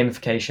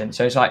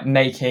 So it's like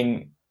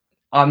making.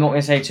 I'm not going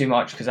to say too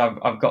much because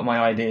I've got my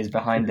ideas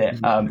behind it.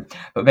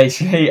 But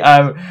basically,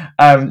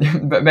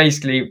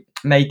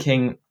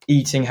 making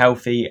eating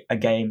healthy a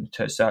game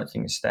to a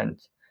certain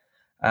extent.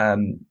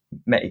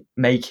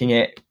 Making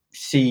it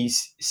see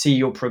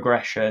your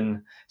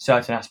progression,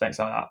 certain aspects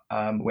like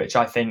that, which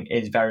I think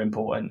is very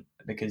important,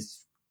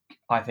 because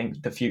I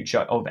think the future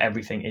of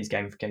everything is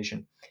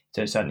gamification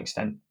to a certain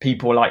extent.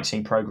 People like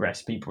seeing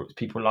progress.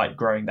 People like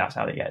growing. That's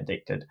how they get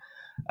addicted.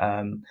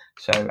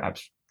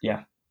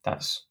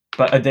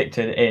 But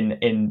addicted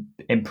in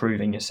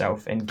improving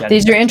yourself.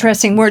 These are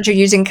interesting words you're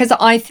using, because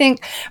I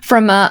think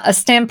from a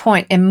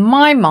standpoint in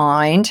my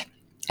mind,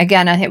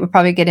 again, I think we'll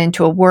probably get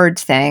into a word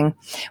thing.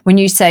 When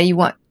you say you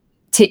want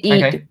to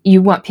eat,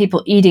 you want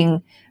people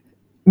eating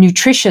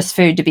nutritious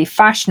food to be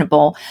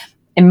fashionable.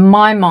 In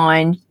my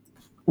mind,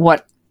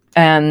 what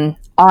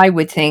I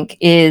would think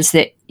is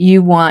that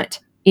you want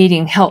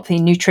eating healthy,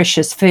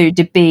 nutritious food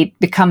to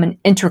become an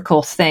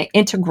integral thing.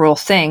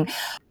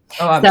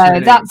 Oh, so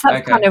that's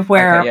kind of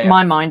where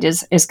my mind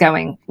is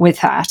going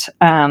with that.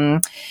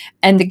 And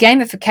the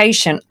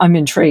gamification, I'm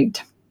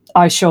intrigued.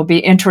 I shall be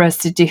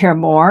interested to hear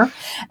more,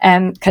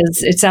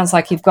 because it sounds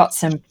like you've got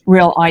some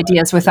real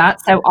ideas with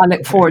that. So I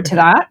look forward to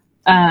that.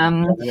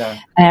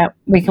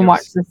 We can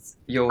watch this.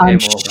 You'll hear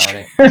more about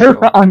it. Sure.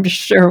 I'm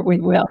sure we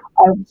will.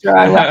 I'm sure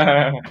I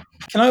will.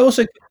 Can I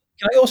also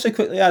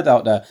quickly add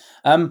out there?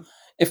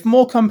 If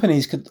more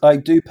companies could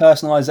do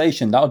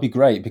personalization, that would be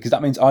great, because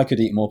that means I could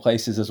eat more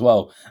places as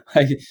well.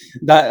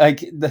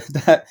 That's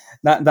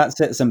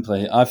it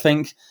simply. I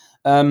think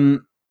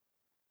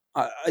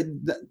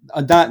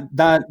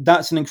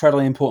That's an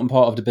incredibly important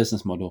part of the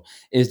business model,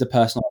 is the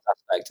personalized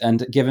aspect,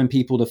 and giving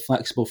people the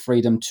flexible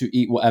freedom to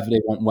eat whatever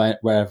they want,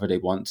 wherever they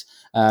want,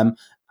 and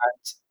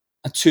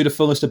to the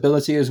fullest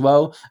ability as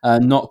well,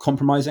 not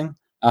compromising.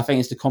 I think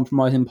it's the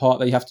compromising part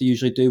that you have to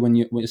usually do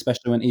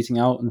especially when eating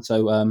out, and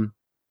so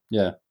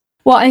yeah.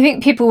 Well, I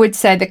think people would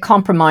say that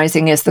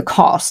compromising is the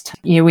cost.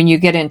 When you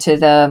get into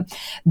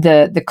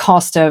the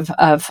cost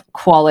of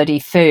quality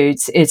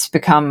foods, it's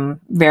become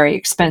very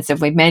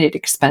expensive. We've made it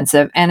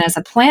expensive. And as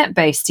a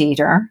plant-based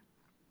eater,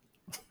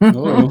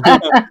 someone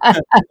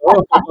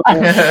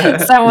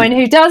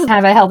who does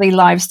have a healthy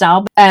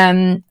lifestyle,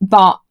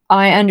 but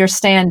I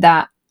understand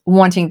that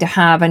wanting to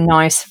have a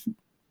nice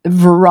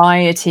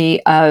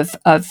variety of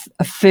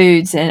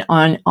foods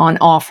on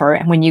offer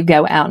when you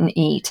go out and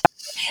eat.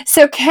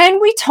 So can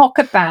we talk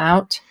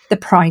about the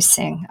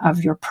pricing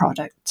of your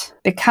product?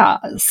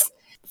 Because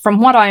from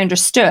what I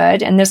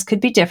understood, and this could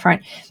be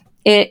different,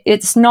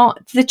 it's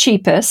not the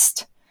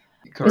cheapest.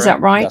 Correct. Is that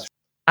right?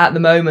 At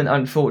the moment,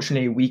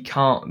 unfortunately, we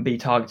can't be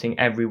targeting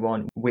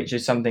everyone, which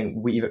is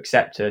something we've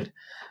accepted.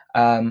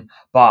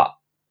 But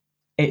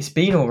it's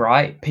been all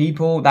right.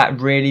 People that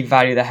really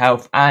value their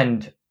health,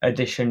 and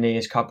additionally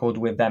is coupled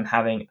with them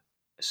having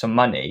some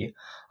money,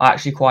 are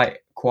actually quite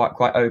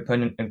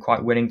open and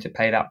quite willing to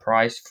pay that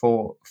price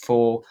for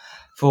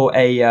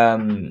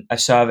a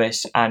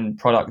service and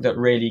product that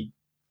really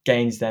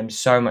gains them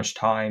so much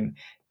time,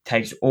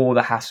 takes all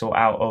the hassle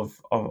out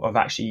of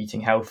actually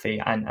eating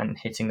healthy and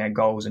hitting their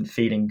goals and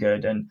feeling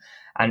good and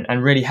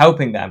really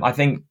helping them. I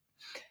think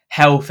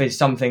health is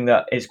something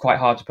that is quite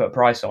hard to put a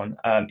price on.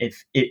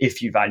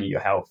 If you value your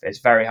health, it's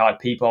very hard.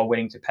 People are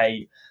willing to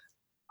pay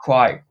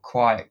quite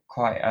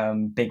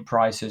big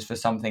prices for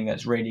something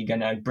that's really going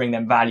to bring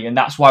them value, and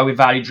that's why we're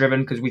value driven,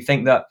 because we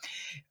think that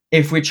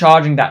if we're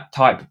charging that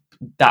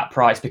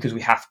price because we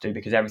have to,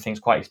 because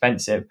everything's quite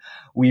expensive,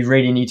 we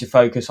really need to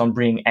focus on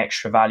bringing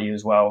extra value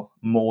as well,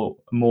 more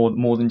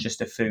than just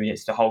the food.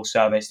 It's the whole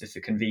service, it's the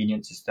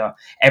convenience, it's the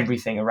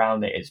everything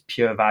around it. It's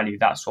pure value.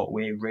 That's what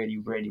we're really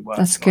working on.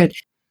 That's good.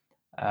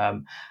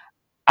 And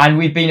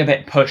we've been a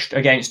bit pushed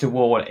against the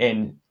wall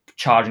in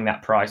charging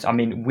that price. I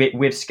mean,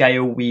 with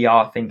scale, we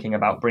are thinking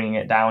about bringing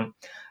it down,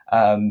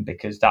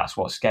 because that's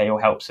what scale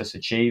helps us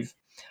achieve.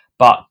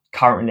 But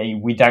currently,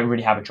 we don't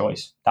really have a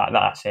choice.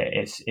 That's it.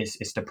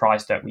 It's the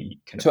price that we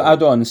can afford. To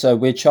add on, so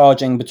we're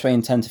charging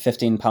between £10 to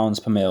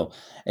 £15 per meal.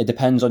 It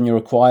depends on your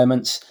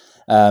requirements.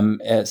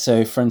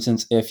 So, for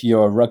instance, if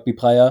you're a rugby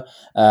player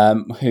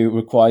who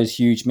requires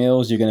huge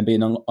meals, you're going to be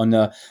on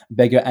the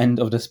bigger end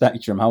of the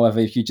spectrum. However,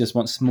 if you just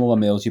want smaller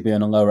meals, you'll be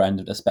on the lower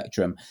end of the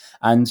spectrum.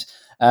 And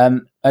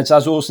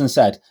as Orson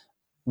said,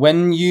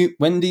 when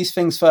these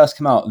things first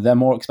come out, they're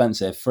more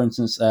expensive. For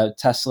instance,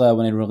 Tesla,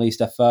 when they released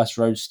their first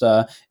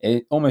Roadster,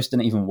 it almost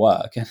didn't even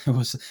work. It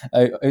was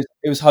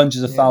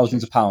hundreds of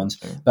thousands of pounds.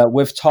 But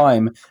with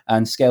time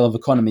and scale of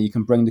economy, you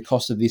can bring the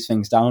cost of these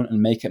things down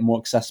and make it more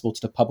accessible to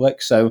the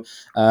public. So,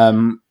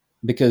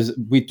 because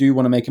we do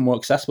want to make it more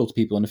accessible to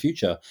people in the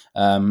future.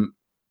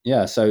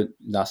 So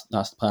that's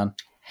the plan.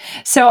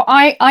 So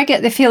I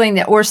get the feeling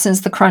that Orson's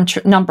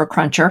the number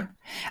cruncher.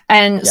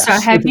 And yes. So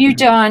have you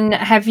done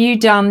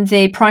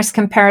the price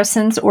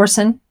comparisons,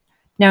 Orson,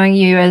 knowing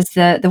you as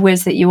the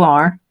whiz that you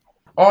are?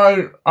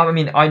 I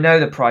mean, I know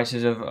the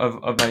prices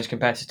of those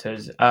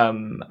competitors,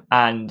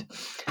 and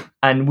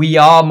we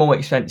are more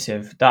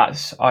expensive.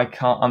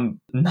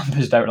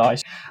 Numbers don't lie.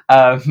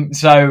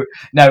 So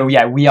no,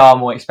 yeah, we are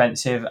more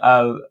expensive.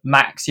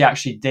 Max, he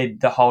actually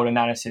did the whole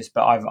analysis,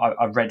 but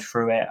I've read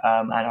through it,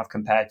 and I've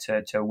compared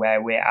to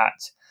where we're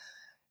at.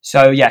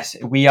 So yes,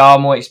 we are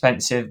more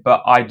expensive,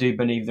 but I do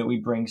believe that we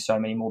bring so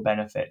many more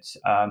benefits,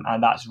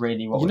 and that's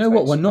really what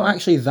we're not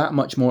actually that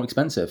much more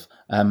expensive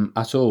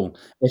at all.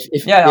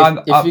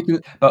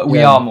 But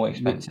we are more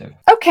expensive.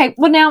 Okay,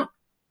 well now,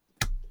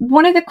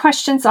 one of the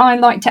questions I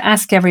like to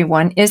ask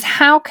everyone is,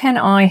 how can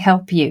I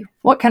help you?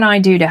 What can I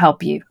do to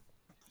help you?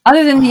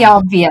 Other than the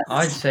obvious.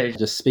 I'd say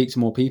just speak to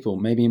more people,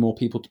 maybe more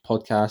people to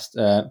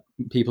podcast,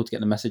 people to get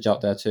the message out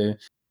there too.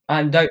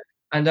 And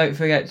don't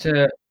forget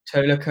to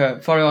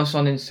follow us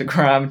on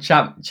Instagram,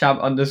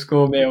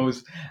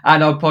 champ_meals,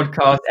 and our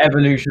podcast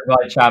Evolution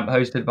by Champ,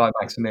 hosted by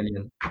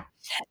Maximilian.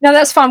 No,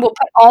 that's fine. We'll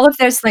put all of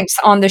those links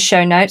on the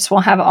show notes.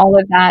 We'll have all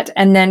of that,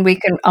 and then we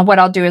can. What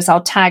I'll do is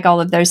I'll tag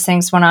all of those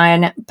things when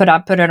I put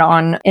it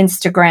on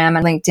Instagram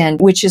and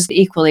LinkedIn, which is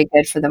equally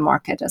good for the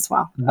market as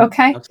well.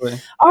 Okay. Absolutely.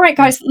 All right,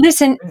 guys.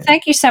 Listen,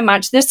 thank you so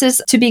much. This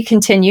is to be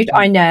continued.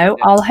 I know.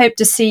 I'll hope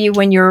to see you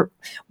when you're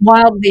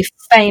wildly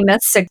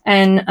famous,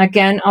 and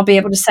again, I'll be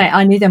able to say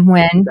I knew them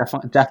when.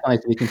 Definitely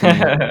to be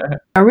continued.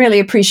 I really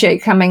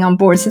appreciate coming on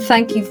board. So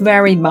thank you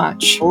very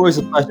much. Always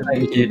a pleasure.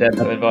 Thank you, Deb,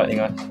 for inviting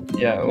us.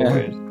 Yeah, always.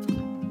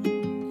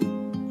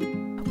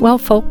 Well,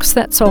 folks,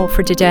 that's all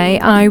for today.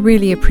 I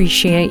really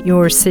appreciate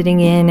your sitting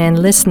in and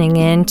listening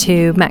in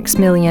to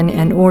Maximilian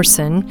and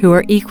Orson, who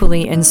are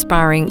equally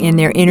inspiring in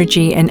their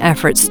energy and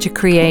efforts to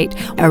create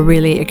a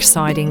really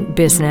exciting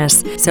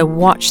business. So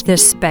watch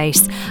this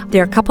space.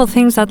 There are a couple of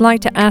things I'd like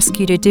to ask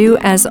you to do.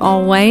 As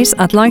always,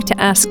 I'd like to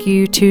ask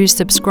you to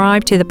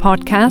subscribe to the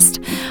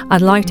podcast.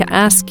 I'd like to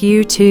ask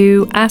you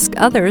to ask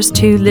others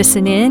to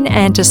listen in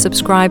and to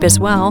subscribe as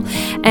well.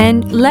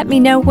 And let me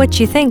know what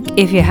you think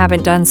if you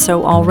haven't done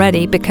so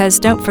already, because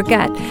don't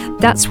forget,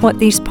 that's what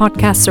these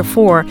podcasts are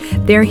for.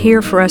 They're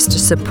here for us to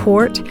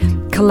support,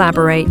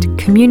 collaborate,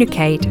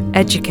 communicate,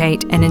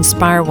 educate, and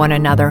inspire one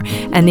another.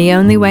 And the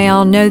only way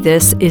I'll know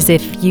this is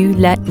if you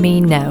let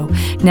me know.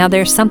 Now,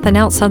 there's something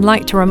else I'd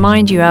like to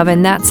remind you of,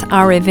 and that's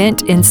our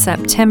event in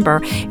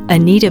September.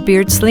 Anita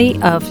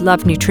Beardsley of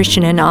Love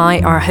Nutrition and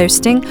I are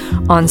hosting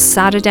on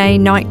Saturday,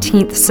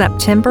 19th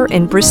September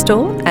in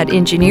Bristol at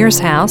Engineers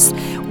House.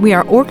 We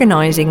are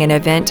organizing an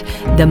event,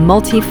 The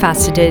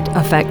Multifaceted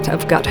Effect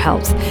of Gut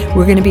Health.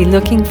 We're going to be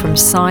looking from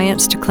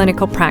science to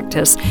clinical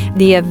practice.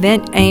 The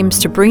event aims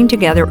to bring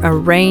together a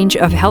range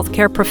of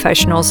healthcare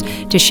professionals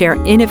to share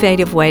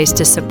innovative ways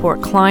to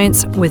support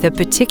clients with a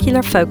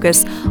particular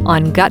focus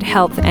on gut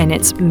health and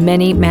its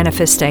many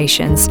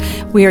manifestations.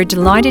 We are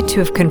delighted to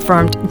have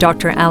confirmed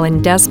Dr.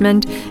 Alan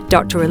Desmond,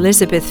 Dr.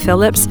 Elizabeth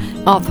Phillips,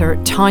 author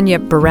Tanya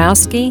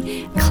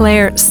Borowski,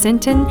 Claire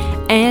Sinton,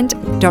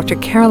 and Dr.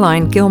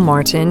 Caroline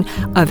Gilmartin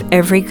of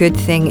Every Good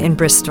Thing in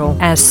Bristol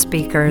as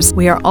speakers.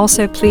 We are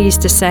also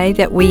pleased to say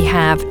that we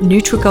have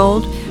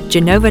Nutrigold,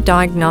 Genova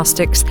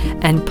Diagnostics,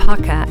 and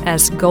PACA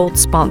as gold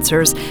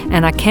sponsors.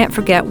 And I can't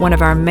forget one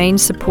of our main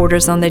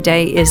supporters on the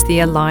day is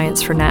the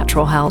Alliance for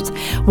Natural Health.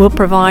 We'll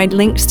provide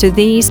links to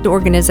these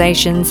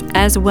organizations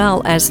as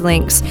well as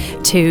links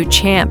to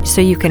CHAMP so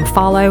you can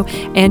follow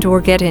and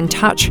or get in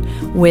touch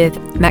with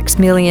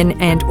Maximilian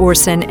and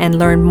Orson and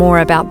learn more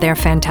about their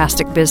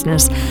fantastic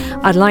business.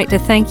 I'd like to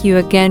thank you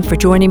again for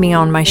joining me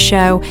on my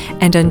show.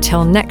 And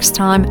until next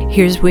time,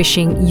 here's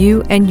wishing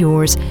you and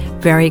yours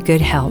very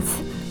good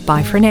health.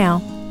 Bye for now.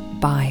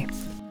 Bye.